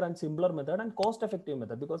easier and simpler method and cost effective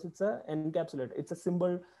method, because it's a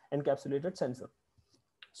simple encapsulated sensor.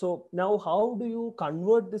 So now how do you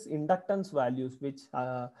convert this inductance values, which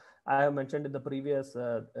I have mentioned in the previous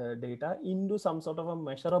data, into some sort of a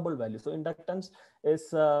measurable value? So inductance is,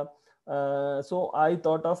 so I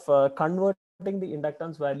thought of converting the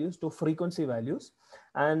inductance values to frequency values,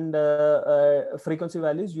 and frequency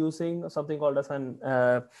values using something called as an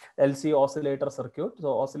LC oscillator circuit.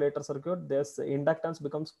 So oscillator circuit, this inductance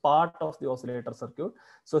becomes part of the oscillator circuit.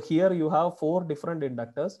 So here you have 4 different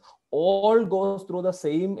inductors, all goes through the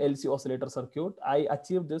same LC oscillator circuit. I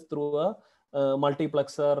achieved this through a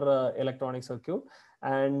multiplexer electronic circuit,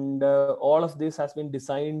 and all of this has been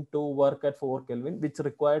designed to work at 4 Kelvin, which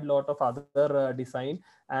required a lot of other design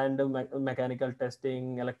and mechanical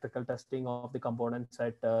testing, electrical testing of the components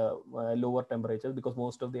at lower temperatures, because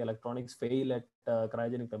most of the electronics fail at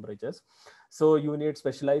cryogenic temperatures. So you need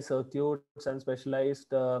specialized circuits and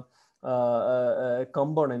specialized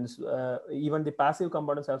components. Even the passive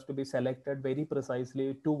components have to be selected very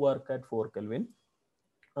precisely to work at 4 Kelvin.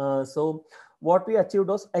 So what we achieved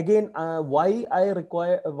was, again, why I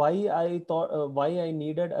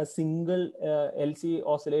needed a single LC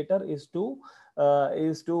oscillator is to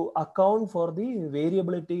account for the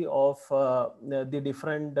variability of the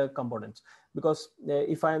different components. Because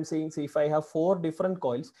if I am saying, if I have 4 different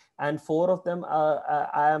coils and 4 of them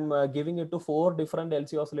I am giving it to 4 different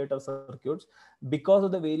LC oscillator circuits, because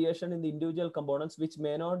of the variation in the individual components, which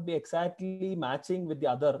may not be exactly matching with the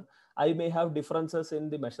other, I may have differences in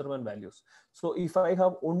the measurement values. So if I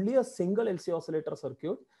have only a single LC oscillator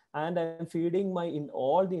circuit and I'm feeding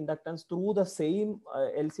all the inductance through the same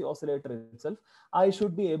LC oscillator itself, I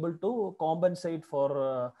should be able to compensate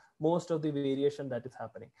for most of the variation that is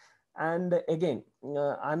happening. And again,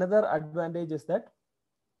 another advantage is that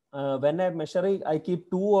when I'm measuring, I keep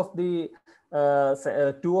two of the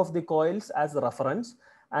coils as reference,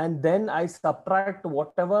 and then I subtract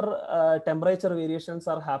whatever temperature variations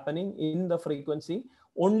are happening in the frequency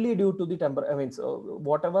only due to the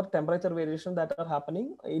whatever temperature variation that are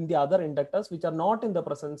happening in the other inductors which are not in the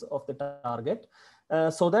presence of the target,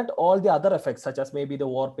 so that all the other effects, such as maybe the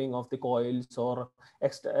warping of the coils or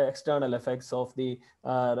external effects of the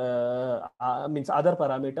other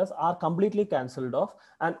parameters, are completely cancelled off,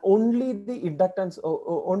 and only the inductance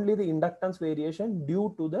variation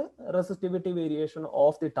due to the resistivity variation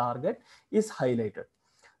of the target is highlighted.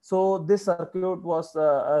 So this circuit was,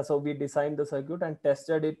 so we designed the circuit and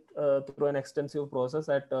tested it through an extensive process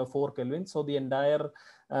at 4 Kelvin. So the entire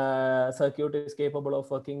circuit is capable of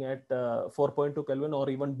working at 4.2 Kelvin or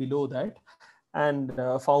even below that, and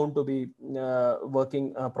found to be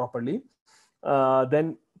working properly.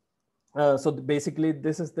 Then so basically,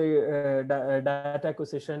 this is the data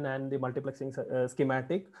acquisition and the multiplexing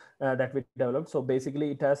schematic that we developed. So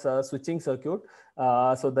basically, it has a switching circuit.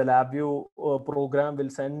 So the LabVIEW program will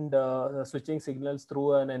send switching signals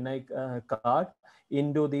through an NI card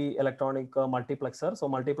into the electronic multiplexer. So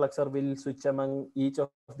multiplexer will switch among each of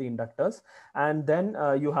the inductors. And then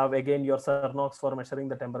you have again your Cernox for measuring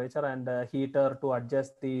the temperature and heater to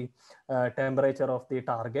adjust the temperature of the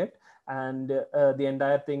target. And the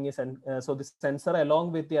entire thing is, so the sensor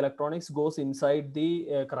along with the electronics goes inside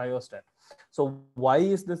the cryostat. So why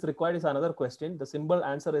is this required is another question. The simple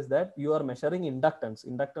answer is that you are measuring inductance.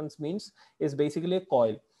 Inductance means is basically a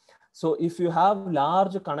coil. So if you have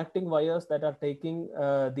large connecting wires that are taking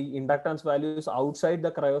the inductance values outside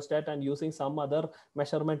the cryostat and using some other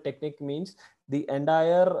measurement technique, means the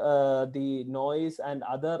entire the noise and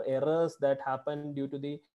other errors that happen due to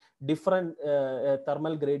the different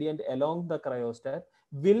thermal gradient along the cryostat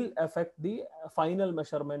will affect the final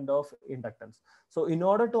measurement of inductance. So in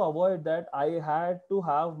order to avoid that, I had to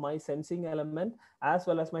have my sensing element as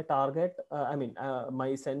well as my target,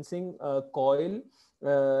 my sensing coil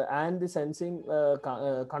and the sensing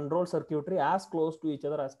control circuitry as close to each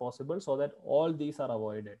other as possible, so that all these are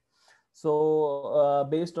avoided. So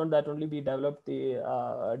based on that only, we developed the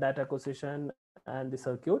data acquisition and the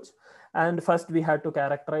circuits. And first we had to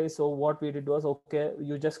characterize. So what we did was, okay,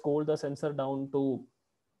 you just cool the sensor down to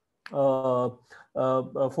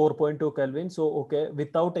 4.2 Kelvin. So, okay,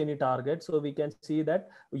 without any target. So we can see that,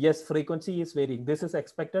 yes, frequency is varying. This is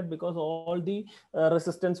expected because all the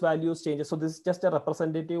resistance values changes. So this is just a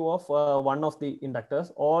representative of one of the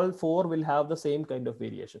inductors. All four will have the same kind of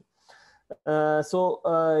variation.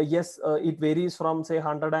 Yes, it varies from say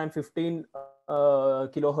 115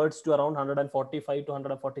 kilohertz to around 145 to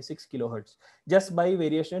 146 kilohertz, just by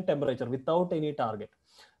variation in temperature without any target.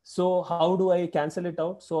 So how do I cancel it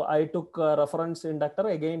out? So I took a reference inductor,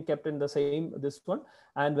 again kept in the same this one,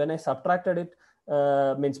 and when I subtracted it,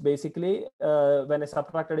 means basically when I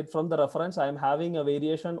subtracted it from the reference, I am having a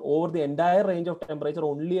variation over the entire range of temperature,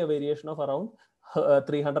 only a variation of around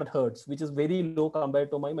 300 hertz, which is very low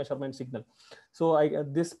compared to my measurement signal. So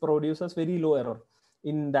this produces very low error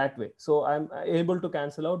in that way. So I'm able to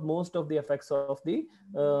cancel out most of the effects of the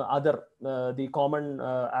the common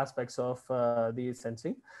aspects of the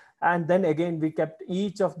sensing. And then again, we kept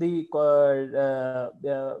each of the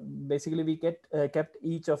basically we kept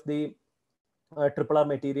each of the RRR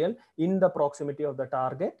material in the proximity of the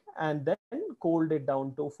target, and then cooled it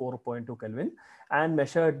down to 4.2 Kelvin and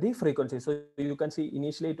measured the frequency. So you can see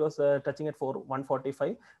initially it was touching at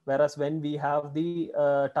 145, whereas when we have the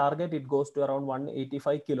target, it goes to around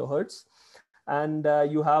 185 kilohertz. And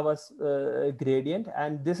you have a gradient,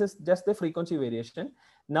 and this is just the frequency variation.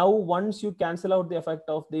 Now, once you cancel out the effect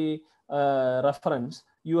of the reference,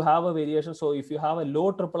 you have a variation. So if you have a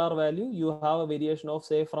low RRR value, you have a variation of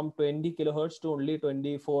say from 20 kilohertz to only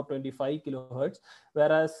 24, 25 kilohertz.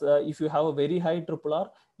 Whereas if you have a very high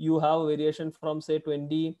RRR, you have a variation from say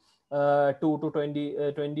 22 to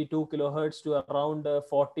 22 kilohertz to around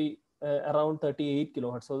 40, around 38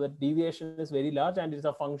 kilohertz. So the deviation is very large, and it's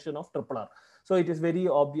a function of RRR. So it is very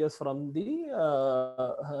obvious from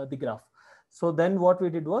the graph. So then what we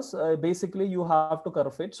did was basically you have to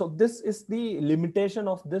curve it. So this is the limitation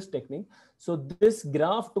of this technique. So this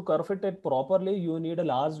graph, to curve it properly, you need a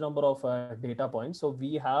large number of data points. So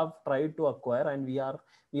we have tried to acquire, and we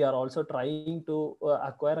are also trying to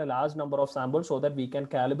acquire a large number of samples so that we can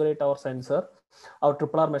calibrate our sensor, our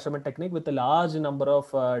RRR measurement technique, with a large number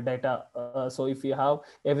of data. So if you have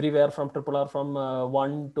everywhere from RRR from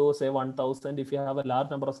 1 to say 1000, if you have a large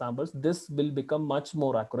number of samples, this will become much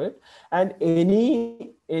more accurate. And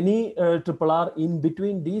any RRR in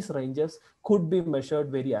between these ranges could be measured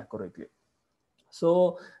very accurately.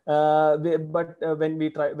 So, when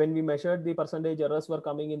we measured, the percentage errors were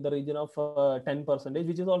coming in the region of 10%,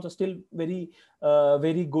 which is also still very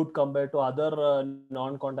good compared to other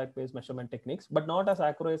non-contact based measurement techniques, but not as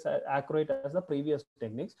accurate as the previous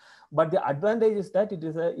techniques. But the advantage is that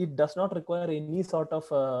it does not require any sort of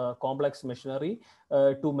complex machinery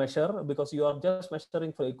to measure, because you are just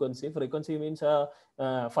measuring frequency. Frequency means a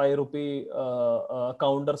 5 rupee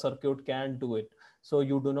counter circuit can do it. So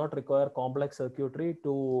you do not require complex circuitry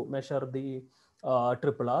to measure the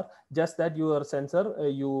RRR. Just that your sensor,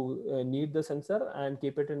 you need the sensor and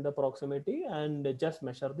keep it in the proximity and just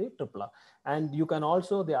measure the RRR. And you can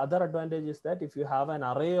also, the other advantage is that if you have an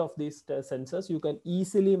array of these sensors, you can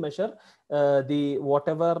easily measure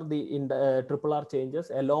whatever the RRR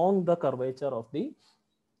changes along the curvature of the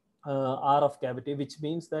RF cavity, which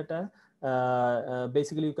means that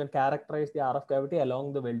basically you can characterize the RF cavity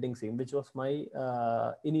along the welding seam, which was my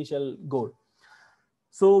initial goal.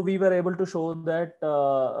 So we were able to show that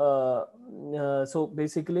so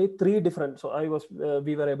basically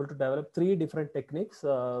we were able to develop 3 different techniques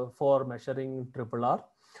for measuring RRR.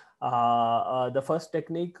 The first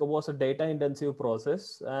technique was a data intensive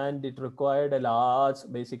process, and it required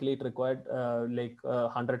basically it required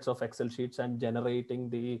hundreds of Excel sheets and generating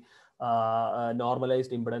the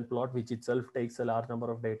normalized impedance plot, which itself takes a large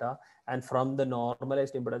number of data. And from the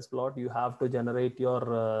normalized impedance plot, you have to generate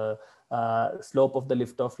your slope of the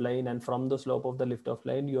lift-off line, and from the slope of the lift-off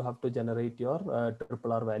line, you have to generate your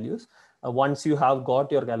RRR values. Once you have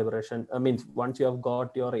got your calibration, once you have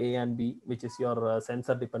got your A and B, which is your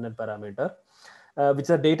sensor-dependent parameter, which is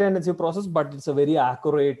a data-intensive process, but it's a very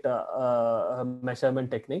accurate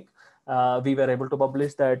measurement technique. We were able to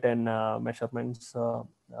publish that in measurements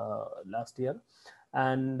last year.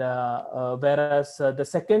 And whereas the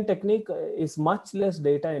second technique is much less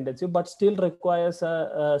data intensive, but still requires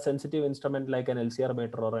a sensitive instrument like an LCR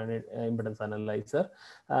meter or an impedance analyzer.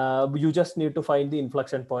 You just need to find the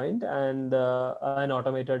inflection point, and an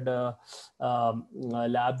automated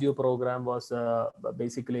LabVIEW program was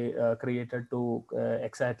basically created to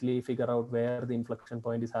exactly figure out where the inflection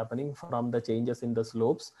point is happening from the changes in the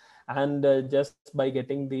slopes. And just by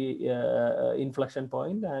getting the inflection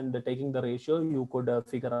point and taking the ratio, you could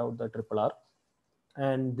figure out the RRR.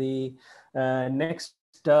 And the next,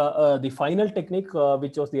 the final technique,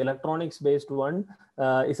 which was the electronics based one,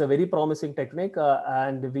 is a very promising technique.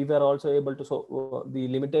 And we were also able to, so the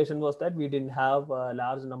limitation was that we didn't have a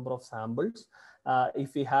large number of samples.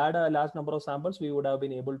 If we had a large number of samples, we would have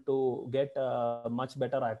been able to get much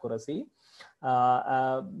better accuracy.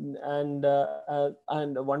 And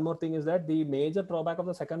one more thing is that the major drawback of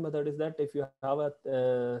the second method is that if you have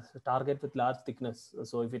a target with large thickness,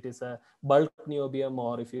 so if it is a bulk niobium,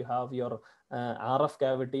 or if you have your RF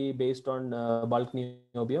cavity based on bulk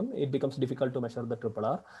niobium, it becomes difficult to measure the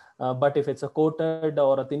RRR. But if it's a coated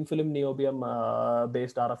or a thin film niobium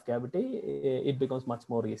based RF cavity, it becomes much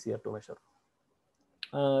more easier to measure.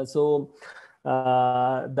 So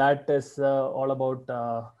that is all about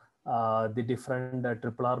the different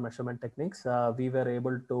RRR measurement techniques. We were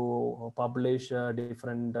able to publish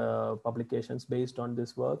different publications based on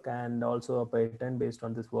this work, and also a patent based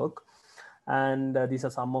on this work. And these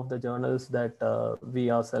are some of the journals that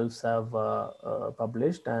we ourselves have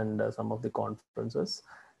published, and some of the conferences.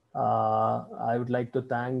 I would like to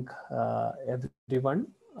thank everyone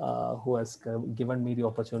who has given me the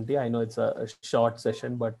opportunity. I know it's a short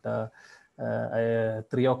session, but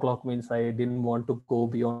 3 o'clock means I didn't want to go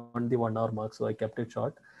beyond the 1 hour mark, so I kept it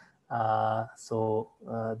short. So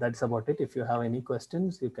that's about it. If you have any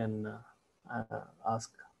questions, you can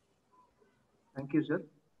ask. Thank you, sir.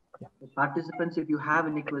 Yeah. Participants, if you have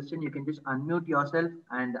any question, you can just unmute yourself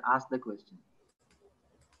and ask the question.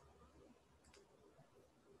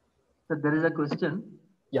 So there is a question.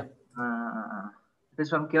 Yeah. It is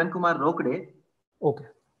from Kiran Kumar Rokde. Okay.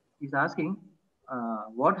 He's asking,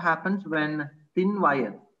 what happens when thin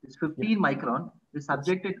wire is 15 micron is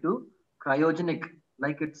subjected to cryogenic,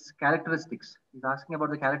 like its characteristics? He's asking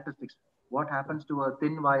about the characteristics. What happens to a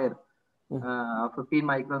thin wire 15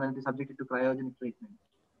 micron and is subjected to cryogenic treatment?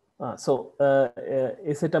 So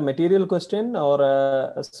is it a material question, or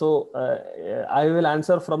I will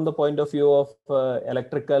answer from the point of view of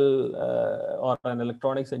electrical or an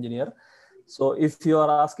electronics engineer. So if you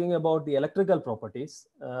are asking about the electrical properties,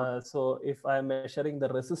 so if I'm measuring the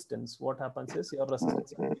resistance, what happens is your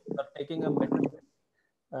resistance, if you're taking a metal,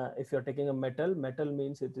 if you're taking a metal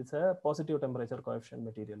means it is a positive temperature coefficient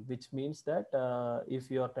material, which means that if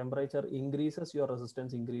your temperature increases, your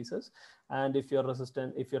resistance increases, and if your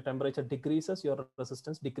temperature decreases, your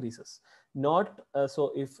resistance decreases. Not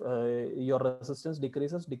so if your resistance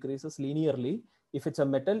decreases linearly. If it's a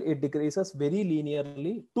metal, it decreases very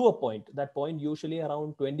linearly to a point. That point usually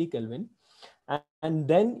around 20 Kelvin. And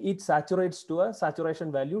then it saturates to a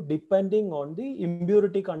saturation value depending on the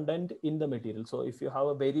impurity content in the material. So if you have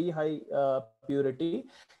a very high purity,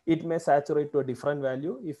 it may saturate to a different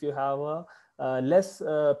value. If you have a less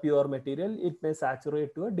pure material, it may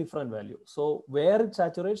saturate to a different value. So where it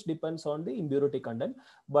saturates depends on the impurity content,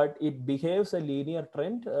 but it behaves a linear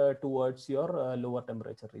trend towards your lower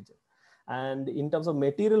temperature region. And in terms of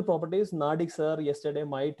material properties, Nadik sir yesterday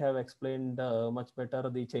might have explained much better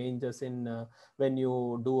the changes in when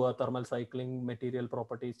you do a thermal cycling, material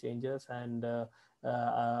properties changes, and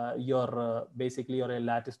basically your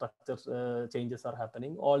lattice structures changes are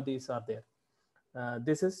happening. All these are there.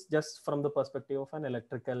 This is just from the perspective of an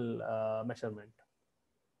electrical measurement.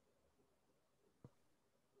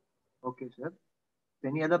 Okay, sir.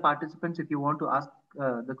 Any other participants, if you want to ask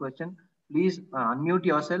the question, please unmute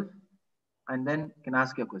yourself and then can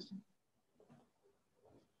ask your question.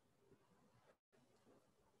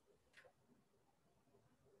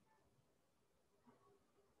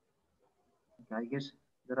 Okay, I guess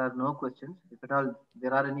there are no questions. If at all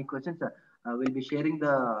there are any questions, we'll be sharing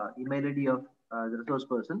the email ID of the resource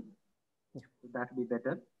person. Yeah. That will be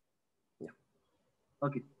better. Yeah.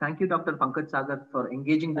 Okay. Thank you, Dr. Pankaj Sagar, for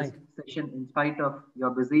engaging this session in spite of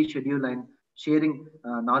your busy schedule and sharing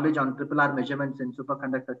knowledge on RRR measurements in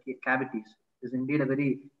superconductor cavities. It is indeed a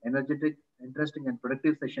very energetic, interesting, and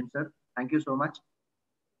productive session, sir. Thank you so much.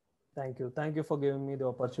 Thank you. Thank you for giving me the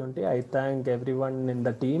opportunity. I thank everyone in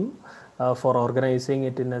the team for organizing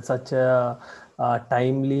it in such a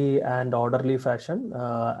timely and orderly fashion.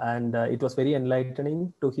 It was very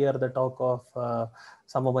enlightening to hear the talk of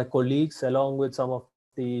some of my colleagues along with some of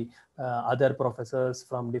the other professors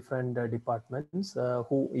from different departments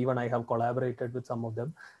who even I have collaborated with some of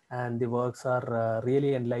them, and the works are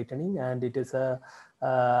really enlightening. And it is a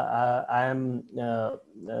I am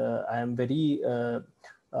very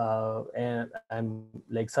and I'm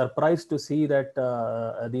like surprised to see that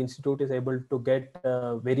the institute is able to get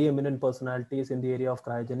very eminent personalities in the area of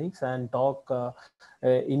cryogenics and talk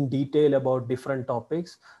in detail about different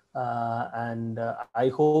topics.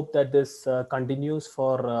 I hope that this continues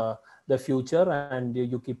for the future, and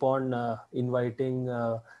you keep on inviting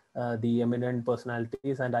the eminent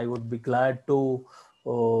personalities, and I would be glad to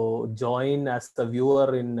join as a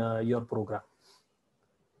viewer in your program.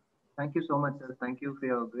 Thank you so much, sir. Thank you for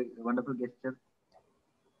your great, wonderful gesture.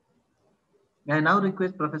 May I now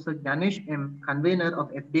request Professor Ganesh M., convener of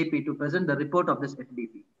FDP, to present the report of this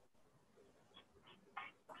FDP.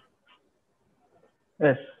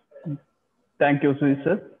 Yes. Thank you,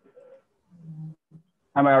 sir.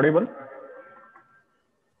 Am I audible?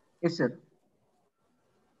 Yes, sir.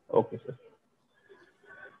 Okay, sir.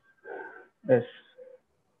 Yes.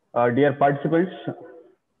 Dear participants,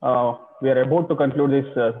 we are about to conclude this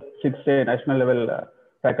 6-day national level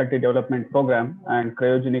faculty development program and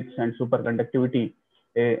cryogenics and superconductivity,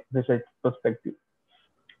 a research perspective.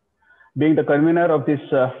 Being the convener of this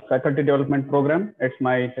faculty development program, it's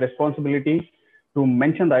my responsibility to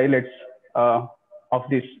mention the highlights of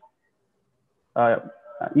this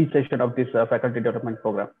each session of this faculty development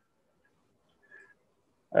program.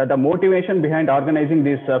 The motivation behind organizing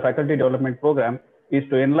this faculty development program is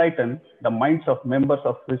to enlighten the minds of members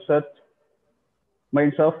of research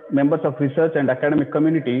and academic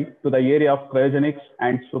community to the area of cryogenics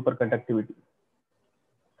and superconductivity.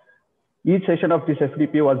 Each session of this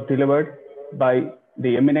FDP was delivered by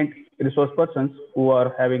the eminent resource persons who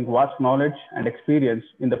are having vast knowledge and experience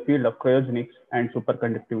in the field of cryogenics and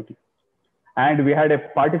superconductivity. And we had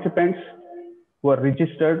participants who are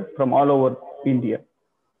registered from all over India.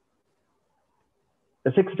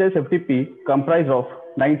 The 6 days FDP comprised of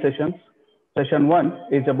 9 sessions. Session 1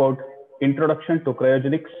 is about introduction to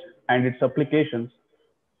cryogenics and its applications.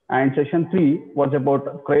 And session 3 was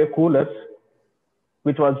about cryocoolers,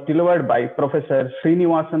 which was delivered by Professor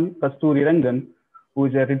Srinivasan Kasturirangan, who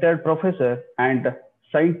is a retired professor and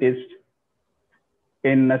scientist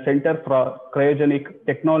in the Center for Cryogenic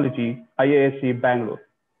Technology, IISc, Bangalore.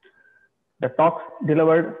 The talk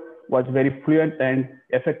delivered was very fluent and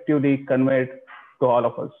effectively conveyed to all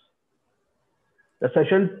of us. The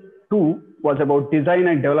session 2 was about design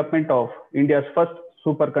and development of India's first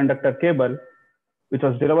superconductor cable, which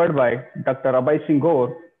was delivered by Dr. Abhay Singh Gaur,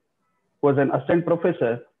 who was an assistant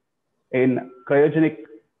professor in cryogenic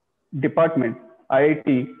department,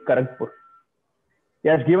 IIT Kharagpur. He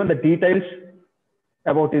has given the details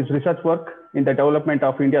about his research work in the development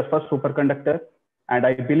of India's first superconductor, and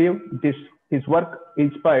I believe his work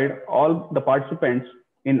inspired all the participants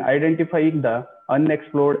in identifying the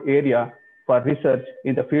unexplored area for research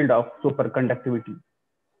in the field of superconductivity.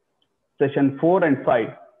 Session 4 and 5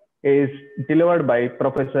 is delivered by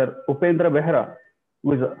Professor Upendra Behra,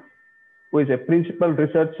 who is a principal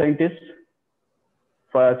research scientist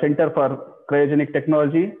for Center for Cryogenic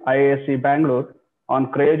Technology, IISc, Bangalore,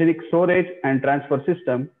 on cryogenic storage and transfer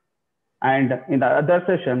system. And in the other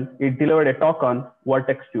session, he delivered a talk on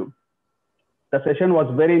vortex tube. The session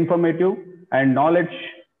was very informative, and knowledge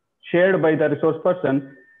shared by the resource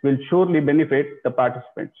person will surely benefit the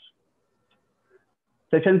participants.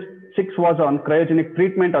 Session 6 was on cryogenic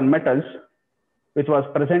treatment on metals, which was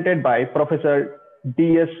presented by Professor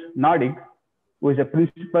D.S. Nadig, who is a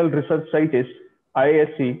principal research scientist,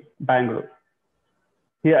 IISc, Bangalore.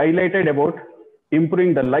 He highlighted about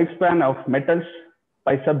improving the lifespan of metals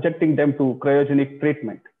by subjecting them to cryogenic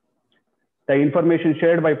treatment. The information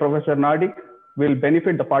shared by Professor Nadig will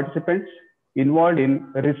benefit the participants involved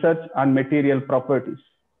in research on material properties.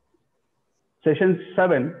 Session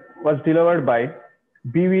 7 was delivered by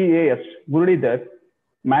BVAS Muralidhar,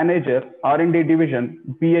 Manager R&D Division,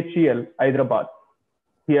 BHEL, Hyderabad.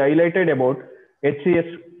 He highlighted about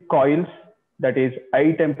HCS coils, that is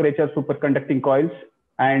high temperature superconducting coils,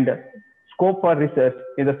 and scope for research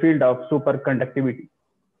in the field of superconductivity.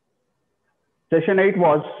 Session 8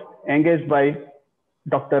 was engaged by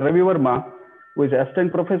Dr. Ravi Verma, who is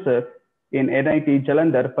assistant professor in NIT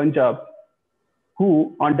Jalandhar, Punjab,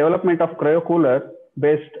 who on development of cryocooler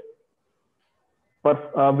based high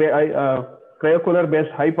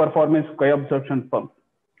performance cryoabsorption pump,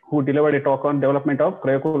 who delivered a talk on development of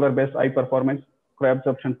cryocooler based high performance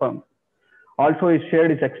cryoabsorption pump. Also, he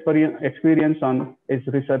shared his experience on his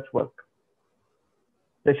research work.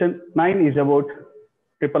 Session 9 is about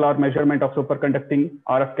RRR measurement of superconducting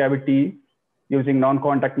RF cavity using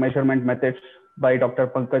non-contact measurement methods by Dr.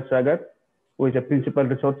 Pankaj Sagar, who is a principal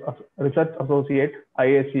research associate,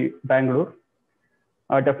 IISc Bangalore.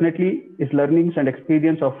 Definitely, his learnings and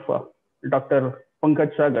experience of Dr.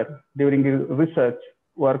 Pankaj Sagar during his research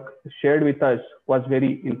work shared with us was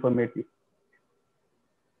very informative.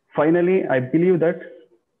 Finally, I believe that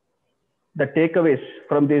the takeaways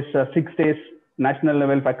from this 6 days national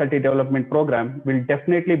level faculty development program will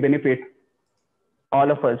definitely benefit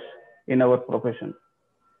all of us in our profession.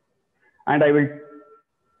 And it's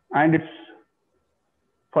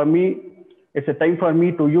a time for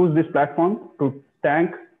me to use this platform to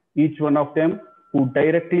thank each one of them who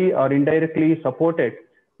directly or indirectly supported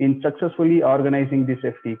in successfully organizing this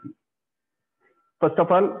FTP. First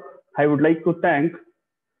of all, I would like to thank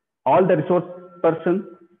all the resource persons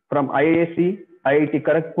from IISc, IIT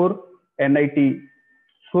Kharagpur, NIT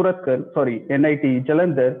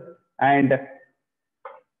Jalandhar, and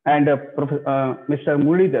Mr.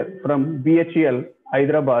 Muralidhar from BHEL,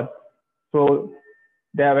 Hyderabad. So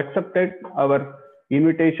they have accepted our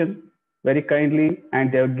invitation very kindly,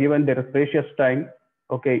 and they have given their precious time,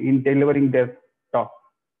 in delivering their talk.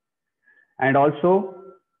 And also,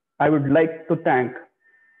 I would like to thank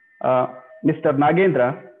Mr.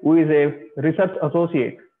 Nagendra, who is a research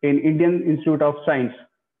associate in Indian Institute of Science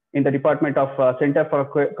in the Department of Center for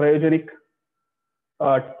Cryogenic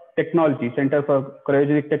Technology.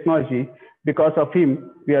 Because of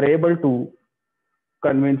him, we are able to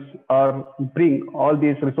convince or bring all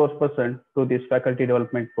these resource persons to this faculty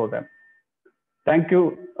development program. Thank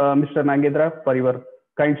you, Mr. Nagendra, for your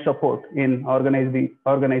kind support in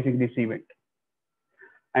organizing this event.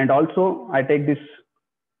 And also, I take this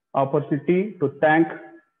opportunity to thank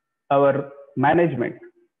our management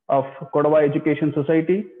of Kodava Education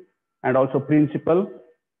Society and also principal,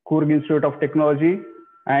 Coorg Institute of Technology,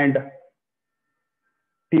 and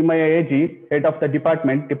Team IIAG, head of the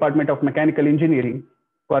Department of Mechanical Engineering,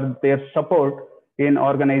 for their support in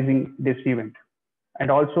organizing this event. And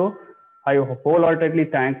also, I wholeheartedly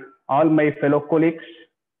thank all my fellow colleagues,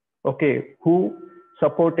 who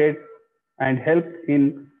supported and helped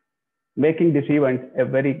in making this event a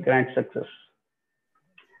very grand success.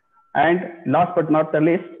 And last but not the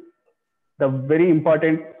least, the very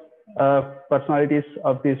important personalities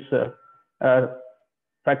of this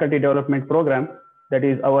faculty development program, that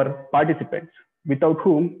is our participants, without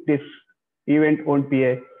whom this event won't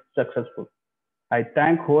be successful. I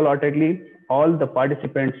thank wholeheartedly all the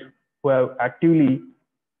participants who have actively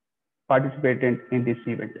participated in this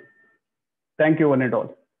event. Thank you one and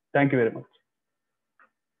all. Thank you very much.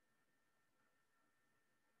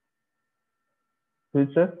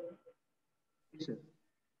 Please, sir. Yes, sir.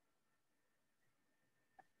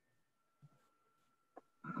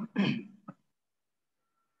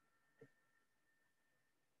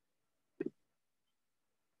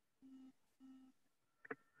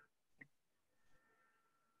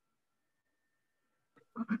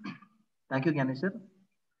 Thank you, Ganesh sir.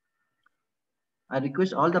 I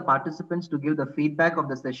request all the participants to give the feedback of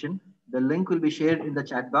the session. The link will be shared in the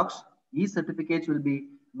chat box. These certificates will be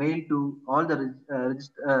mailed to all the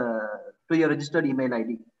to your registered email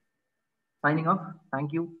ID. Signing off.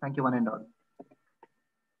 Thank you one and all.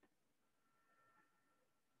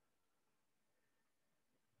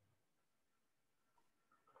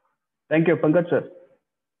 Thank you, Pankaj sir.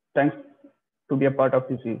 Thanks to be a part of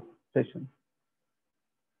this session.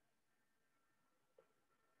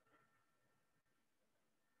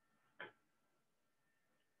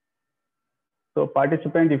 So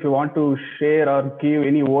participant, if you want to share or give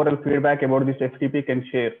any oral feedback about this FTP, can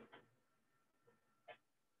share.